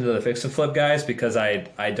attention to the fix and flip guys, because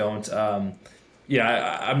I don't, I'm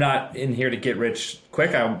not in here to get rich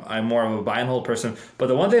quick. I'm more of a buy and hold person. But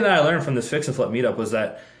the one thing that I learned from this fix and flip meetup was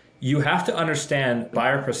that you have to understand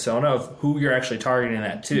buyer persona of who you're actually targeting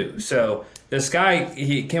that to. So this guy,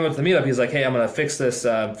 he came up to the meetup. He's like, "Hey, I'm going to fix this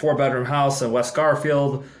 4-bedroom house in West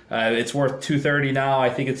Garfield. It's worth $230 now.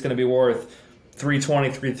 I think it's going to be worth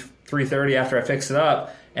 $320, $330 after I fix it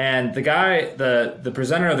up." And the guy, the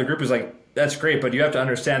presenter of the group, is like, "That's great, but you have to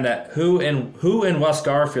understand that who in West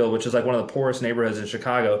Garfield, which is like one of the poorest neighborhoods in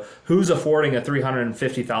Chicago, who's affording a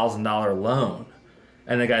 $350,000 loan?"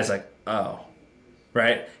 And the guy's like, "Oh."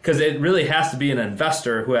 Right? Because it really has to be an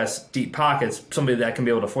investor who has deep pockets, somebody that can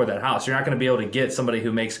be able to afford that house. You're not going to be able to get somebody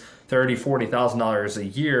who makes $30,000, $40,000 a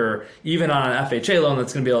year, even on an FHA loan,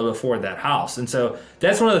 that's going to be able to afford that house. And so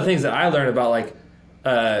that's one of the things that I learned about, like,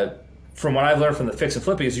 from what I've learned from the fix and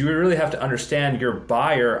flipping, is you really have to understand your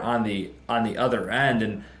buyer on the other end,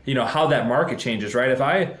 and how that market changes. Right? If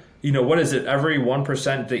what is it? Every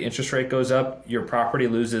 1% the interest rate goes up, your property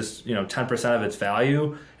loses 10% of its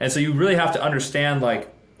value. And so you really have to understand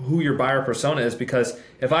like who your buyer persona is, because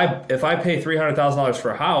if I pay $300,000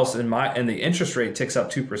 for a house and the interest rate ticks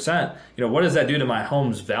up 2%, what does that do to my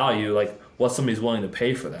home's value? Like, what somebody's willing to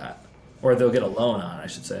pay for that, or they'll get a loan on, I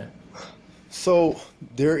should say. So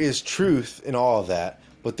there is truth in all of that,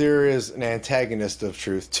 but there is an antagonist of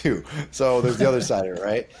truth too. So there's the other side of it,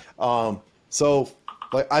 right? So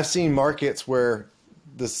like I've seen markets where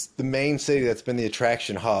the main city that's been the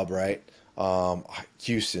attraction hub, right?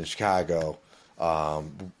 Houston, Chicago,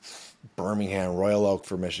 Birmingham, Royal Oak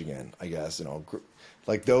for Michigan, I guess,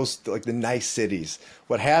 like those, like the nice cities.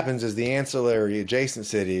 What happens is the ancillary adjacent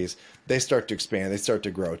cities, they start to expand, they start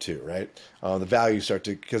to grow too, right? The values start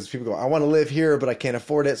to, because people go, "I want to live here, but I can't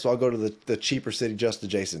afford it, so I'll go to the cheaper city just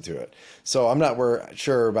adjacent to it." So I'm not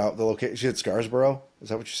sure about the location. You said Scarsboro? Is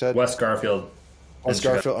that what you said? West Garfield. West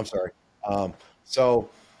Garfield, I'm sorry. So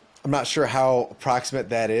I'm not sure how approximate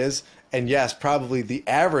that is. And yes, probably the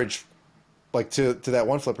average, like to that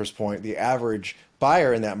one flipper's point, the average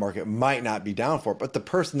buyer in that market might not be down for it, but the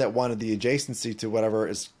person that wanted the adjacency to whatever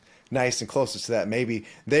is nice and closest to that, maybe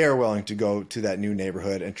they are willing to go to that new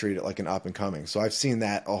neighborhood and treat it like an up and coming. So I've seen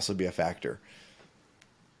that also be a factor.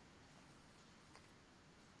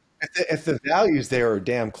 If the values there are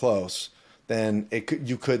damn close, then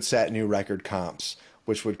you could set new record comps,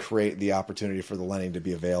 which would create the opportunity for the lending to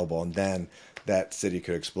be available, and then that city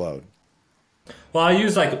could explode. Well, I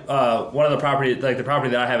use like one of the property, like the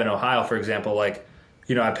property that I have in Ohio, for example. Like,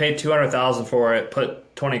 I paid $200,000 for it,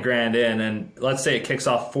 put 20 grand in, and let's say it kicks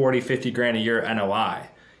off 40, 50 grand a year NOI.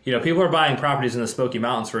 People are buying properties in the Smoky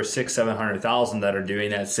Mountains for 600,000-700,000 that are doing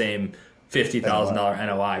that same $50,000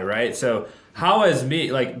 NOI, right? So how is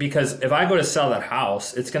me, like, because if I go to sell that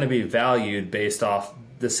house, it's going to be valued based off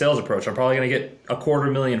the sales approach. I'm probably going to get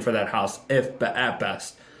 $250,000 for that house, if at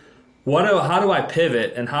best. How do I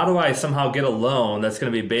pivot, and how do I somehow get a loan that's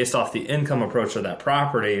going to be based off the income approach of that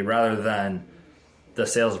property rather than the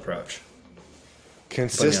sales approach?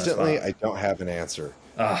 Consistently, I don't have an answer.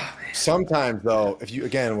 Sometimes though, if you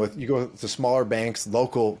go to smaller banks,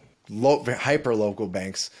 hyper local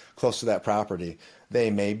banks close to that property, they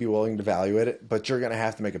may be willing to value it, but you're going to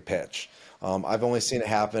have to make a pitch. I've only seen it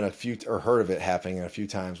happen or heard of it happening a few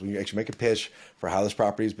times when you actually make a pitch for how this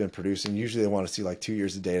property has been producing. Usually they want to see like 2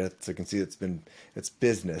 years of data so they can see the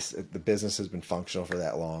business has been functional for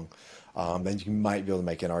that long. Then you might be able to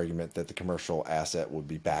make an argument that the commercial asset would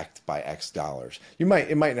be backed by X dollars. It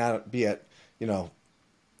might not be at,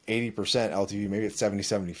 80% LTV, maybe it's 70,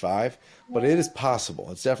 75, but it is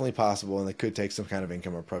possible. It's definitely possible, and they could take some kind of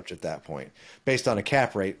income approach at that point based on a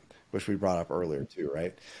cap rate, which we brought up earlier too,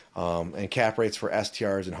 right? And cap rates for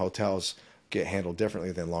STRs and hotels get handled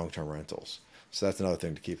differently than long-term rentals. So that's another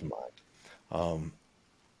thing to keep in mind.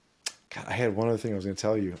 God, I had one other thing I was going to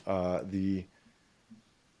tell you.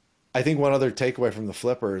 I think one other takeaway from the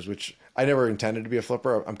flippers, which I never intended to be a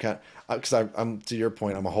flipper. Because I'm to your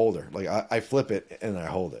point, I'm a holder. Like I flip it and I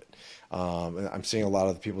hold it. And I'm seeing a lot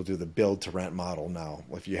of the people do the build to rent model now.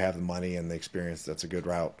 If you have the money and the experience, that's a good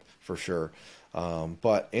route for sure.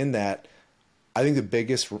 But in that, I think the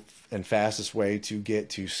biggest and fastest way to get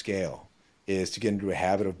to scale is to get into a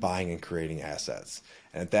habit of buying and creating assets.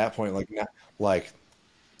 And at that point,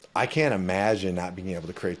 I can't imagine not being able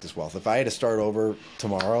to create this wealth. If I had to start over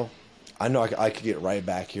tomorrow, I know I could get right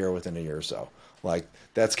back here within a year or so. Like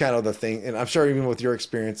that's kind of the thing. And I'm sure even with your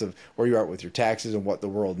experience of where you are with your taxes and what the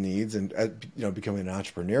world needs and, becoming an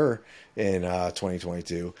entrepreneur in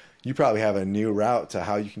 2022, you probably have a new route to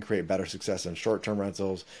how you can create better success in short-term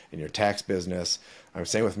rentals in your tax business. I'm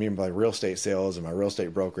saying with me, my real estate sales and my real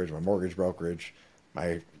estate brokerage, my mortgage brokerage,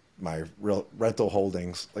 my real rental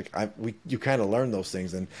holdings. You kind of learn those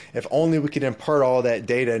things. And if only we could impart all that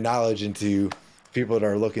data and knowledge into people that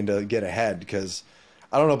are looking to get ahead, because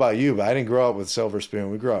I don't know about you, but I didn't grow up with silver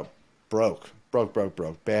spoon. We grew up broke.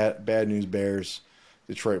 Bad news bears,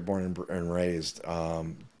 Detroit born and raised.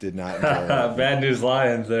 Did not enjoy it. Bad news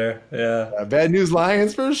Lions there. Yeah. Bad news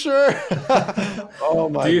Lions for sure. Oh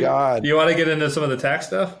my God. Do you want to get into some of the tax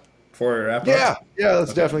stuff before we wrap up? Yeah,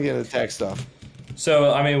 let's definitely get into the tax stuff.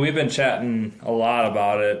 So, we've been chatting a lot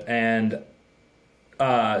about it, and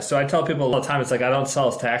so I tell people all the time, it's like I don't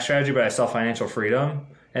sell tax strategy, but I sell financial freedom,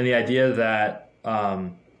 and the idea that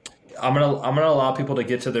I'm gonna allow people to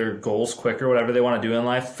get to their goals quicker, whatever they want to do in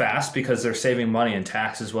life, fast, because they're saving money in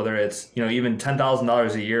taxes. Whether it's even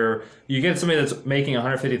 $10,000 a year, you get somebody that's making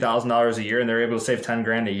 $150,000 a year, and they're able to save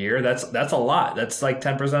 $10,000 a year. That's a lot. That's like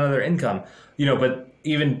 10% of their income. But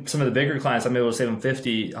even some of the bigger clients, I'm able to save them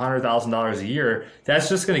 $50,000, $100,000 a year. That's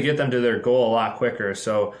just going to get them to their goal a lot quicker.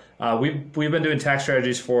 So we've been doing tax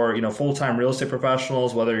strategies for full-time real estate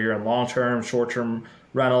professionals, whether you're in long-term, short-term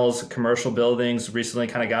rentals, commercial buildings. Recently,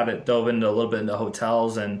 kind of dove into a little bit into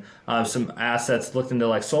hotels and some assets. Looked into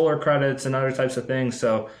like solar credits and other types of things.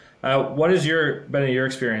 So, what has been your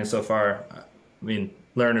experience so far?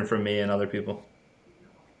 Learning from me and other people.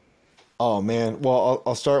 Oh man, well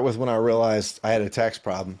I'll start with when I realized I had a tax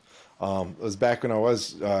problem. It was back when I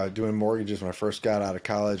was doing mortgages when I first got out of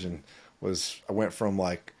college, and I went from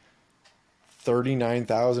like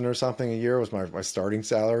 39,000 or something a year was my starting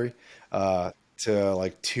salary to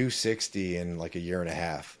like 260 in like a year and a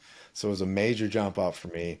half. So it was a major jump up for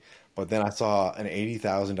me. But then I saw an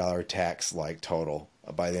 $80,000 tax like total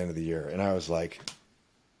by the end of the year, and I was like,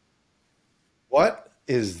 "What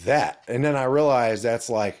is that?" And then I realized that's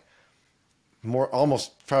like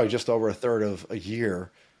almost probably just over a third of a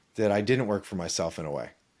year that I didn't work for myself in a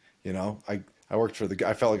way. I worked for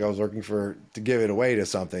I felt like I was working to give it away to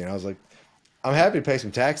something. And I was like, I'm happy to pay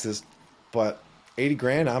some taxes, but 80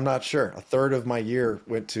 grand, I'm not sure. A third of my year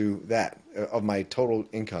went to that of my total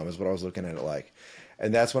income is what I was looking at it like.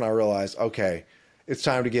 And that's when I realized, okay, it's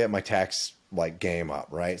time to get my tax game up.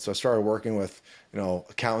 Right. So I started working with,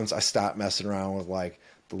 accountants. I stopped messing around with like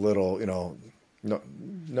the little,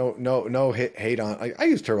 no hate on. I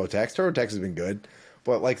use TurboTax. TurboTax has been good,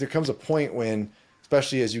 but like there comes a point when,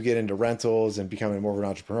 especially as you get into rentals and becoming more of an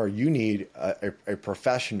entrepreneur, you need a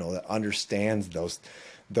professional that understands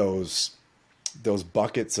those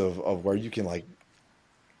buckets of where you can like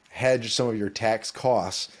hedge some of your tax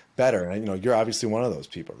costs better. And you're obviously one of those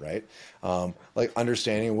people, right? Like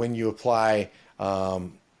understanding when you apply.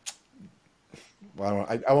 Well,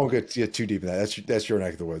 I won't get too deep in that. That's your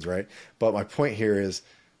neck of the woods, right? But my point here is,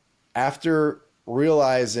 after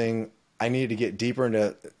realizing I needed to get deeper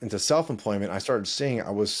into self-employment, I started seeing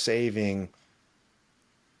I was saving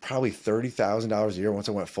probably $30,000 a year once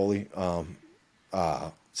I went fully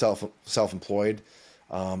self-employed.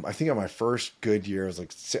 I think on my first good year, it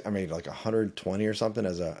was I made like 120 or something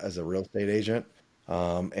as a real estate agent,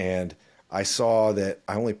 and I saw that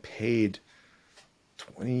I only paid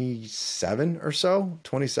 27 or so,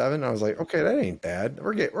 27. I was like, okay, that ain't bad.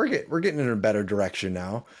 We're getting in a better direction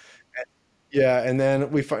now. Yeah. And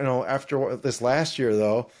then after this last year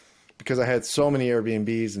though, because I had so many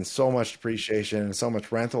Airbnbs and so much depreciation and so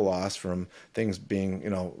much rental loss from things being,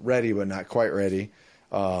 ready but not quite ready.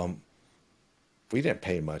 We didn't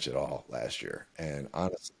pay much at all last year. And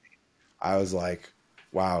honestly, I was like,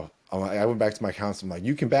 wow. I went back to my accounts. I'm like,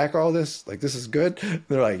 you can back all this? Like, this is good? And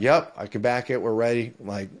they're like, yep, I can back it. We're ready. I'm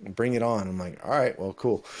like, bring it on. I'm like, all right, well,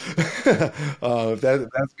 cool. If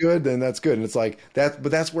that's good, then that's good. And it's like that, but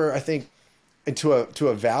that's where I think to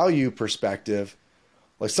a value perspective,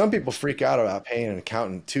 like some people freak out about paying an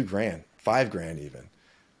accountant $2,000, $5,000 even.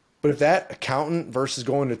 But if that accountant versus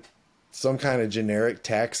going to some kind of generic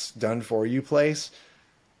tax done for you place,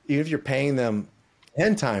 even if you're paying them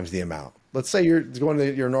 10 times the amount, let's say you're going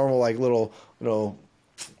to your normal like little,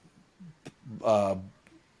 uh,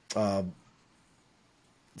 uh,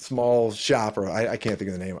 small shop, or I can't think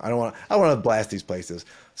of the name. I don't want to blast these places.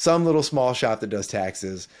 Some little small shop that does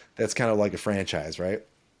taxes. That's kind of like a franchise, right?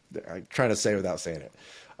 I'm trying to say it without saying it.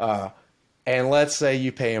 And let's say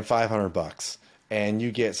you pay him $500 and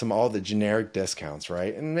you get all the generic discounts,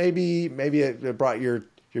 right? And maybe it brought your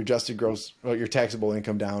adjusted gross, your taxable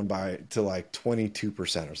income down to like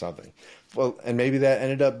 22% or something. Well, and maybe that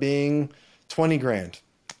ended up being $20,000.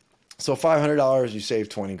 So $500, you save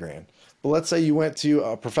 $20,000. But let's say you went to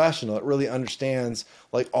a professional that really understands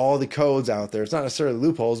like all the codes out there. It's not necessarily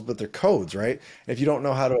loopholes, but they're codes, right? And if you don't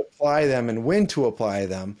know how to apply them and when to apply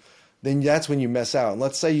them, then that's when you miss out. And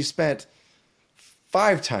let's say you spent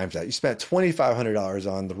 5 times that. You spent $2,500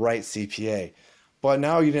 on the right CPA, but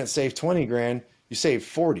now you didn't save $20,000. You saved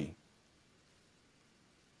 40.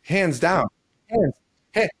 Hands down.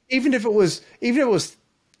 Even if it was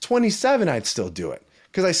 27, I'd still do it.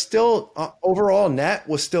 Because I still, overall net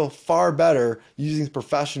was still far better using a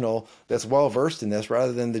professional that's well versed in this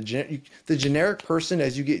rather than the generic person.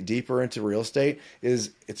 As you get deeper into real estate, it's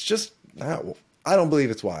just I don't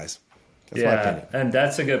believe it's wise. That's my opinion. And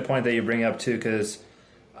that's a good point that you bring up too, because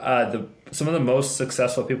some of the most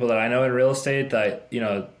successful people that I know in real estate, that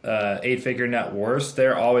 8-figure net worths,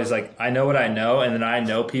 they're always like, I know what I know, and then I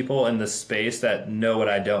know people in the space that know what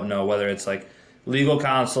I don't know, whether it's like legal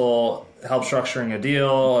counsel, help structuring a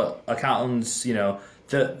deal, accountants,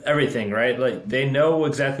 to everything, right? Like they know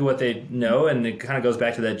exactly what they know, and it kind of goes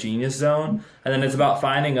back to that genius zone. And then it's about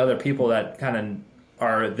finding other people that kind of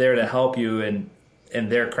are there to help you in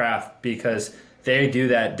their craft, because they do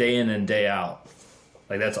that day in and day out.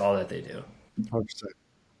 Like that's all that they do. 100%.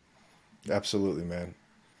 Absolutely, man.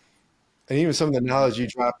 And even some of the knowledge you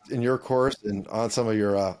dropped in your course and on some of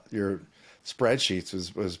your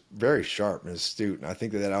spreadsheets was very sharp and astute. And I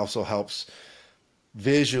think that also helps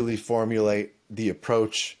visually formulate the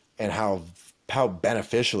approach and how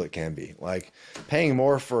beneficial it can be. Like paying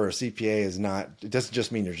more for a CPA it doesn't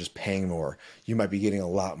just mean you're just paying more. You might be getting a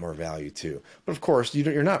lot more value too. But of course,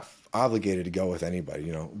 you're not obligated to go with anybody.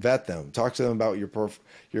 Vet them, talk to them about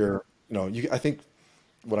I think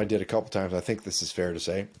what I did a couple times, I think this is fair to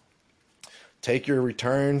say. Take your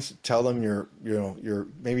returns, tell them your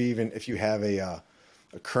maybe even if you have a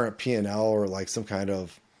current P&L or like some kind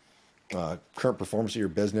of current performance of your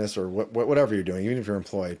business or whatever you're doing, even if you're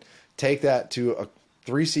employed, take that to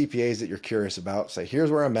 3 CPAs that you're curious about. Say, here's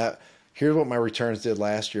where I'm at. Here's what my returns did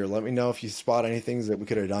last year. Let me know if you spot any things that we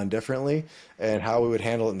could have done differently and how we would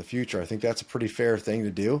handle it in the future. I think that's a pretty fair thing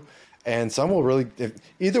to do. And some will really,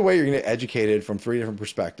 either way, you're going to get educated from 3 different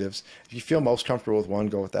perspectives. If you feel most comfortable with one,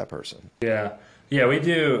 go with that person. Yeah, we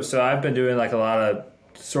do. So I've been doing like a lot of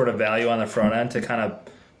sort of value on the front end to kind of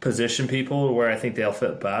position people where I think they'll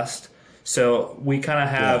fit best. So we kind of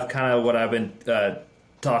have kind of what I've been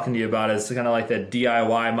talking to you about is kind of like the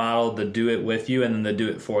DIY model, the do it with you and then the do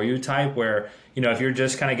it for you type, where, if you're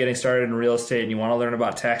just kind of getting started in real estate and you want to learn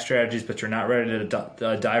about tax strategies, but you're not ready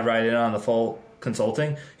to dive right in on the full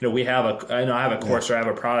consulting, I have a course or I have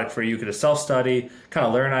a product for you to self-study, kind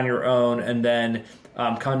of learn on your own, and then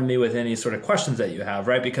come to me with any sort of questions that you have,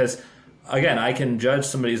 right? Because again, I can judge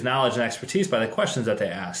somebody's knowledge and expertise by the questions that they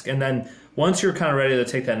ask. And then once you're kind of ready to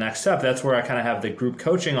take that next step, that's where I kind of have the group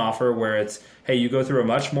coaching offer where it's, hey, you go through a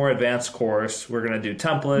much more advanced course. We're going to do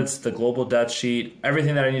templates, the global debt sheet,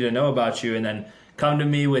 everything that I need to know about you, and then come to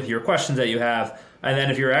me with your questions that you have. And then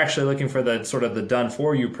if you're actually looking for the sort of the done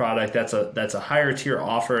for you product, that's a higher tier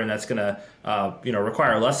offer, and that's going to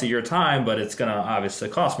require less of your time, but it's going to obviously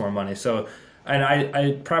cost more money. So, and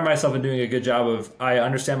I pride myself in doing a good job of, I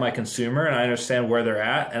understand my consumer and I understand where they're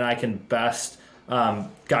at, and I can best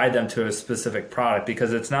guide them to a specific product,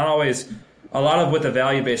 because it's not always, a lot of what the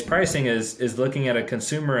value-based pricing is looking at a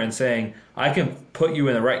consumer and saying, I can put you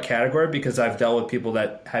in the right category because I've dealt with people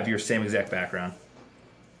that have your same exact background.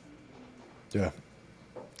 Yeah.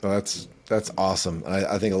 Well, that's awesome.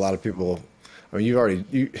 I think a lot of people, I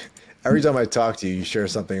mean, every time I talk to you, you share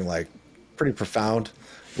something like pretty profound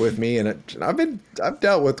with me, and I've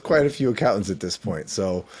dealt with quite a few accountants at this point,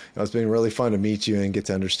 so it's been really fun to meet you and get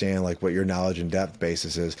to understand like what your knowledge and depth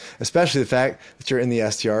basis is, especially the fact that you're in the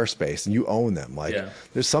STR space and you own them. Like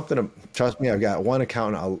there's something trust me, I've got one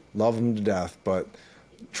accountant, I love them to death, but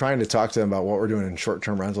trying to talk to them about what we're doing in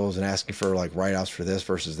short-term rentals and asking for like write-offs for this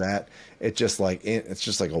versus that, it's just like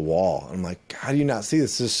a wall. I'm like, how do you not see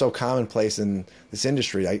this? This is so commonplace in this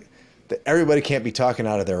industry. That everybody can't be talking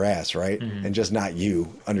out of their ass, right? Mm-hmm. And just not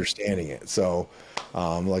you understanding it. So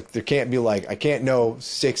like there can't be like, I can't know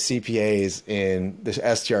 6 CPAs in the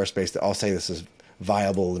STR space that all say this is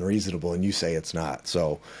viable and reasonable and you say it's not.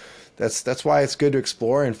 So that's why it's good to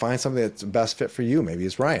explore and find something that's the best fit for you. Maybe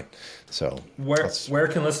it's Ryan. So where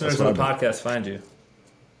can listeners of the podcast find you?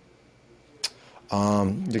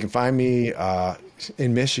 You can find me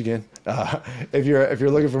in Michigan. If you're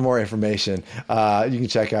looking for more information, you can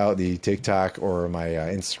check out the TikTok or my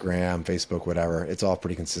Instagram, Facebook, whatever. It's all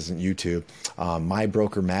pretty consistent. YouTube, my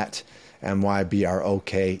broker Matt,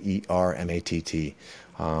 MYBROKERMATT.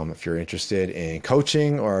 If you're interested in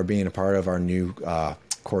coaching or being a part of our new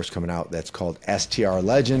course coming out that's called STR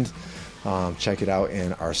Legend, check it out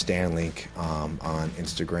in our Stan link on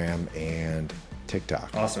Instagram and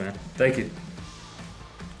TikTok. Awesome, man. Thank you.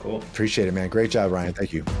 Cool. Appreciate it, man. Great job, Ryan.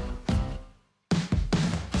 Thank you.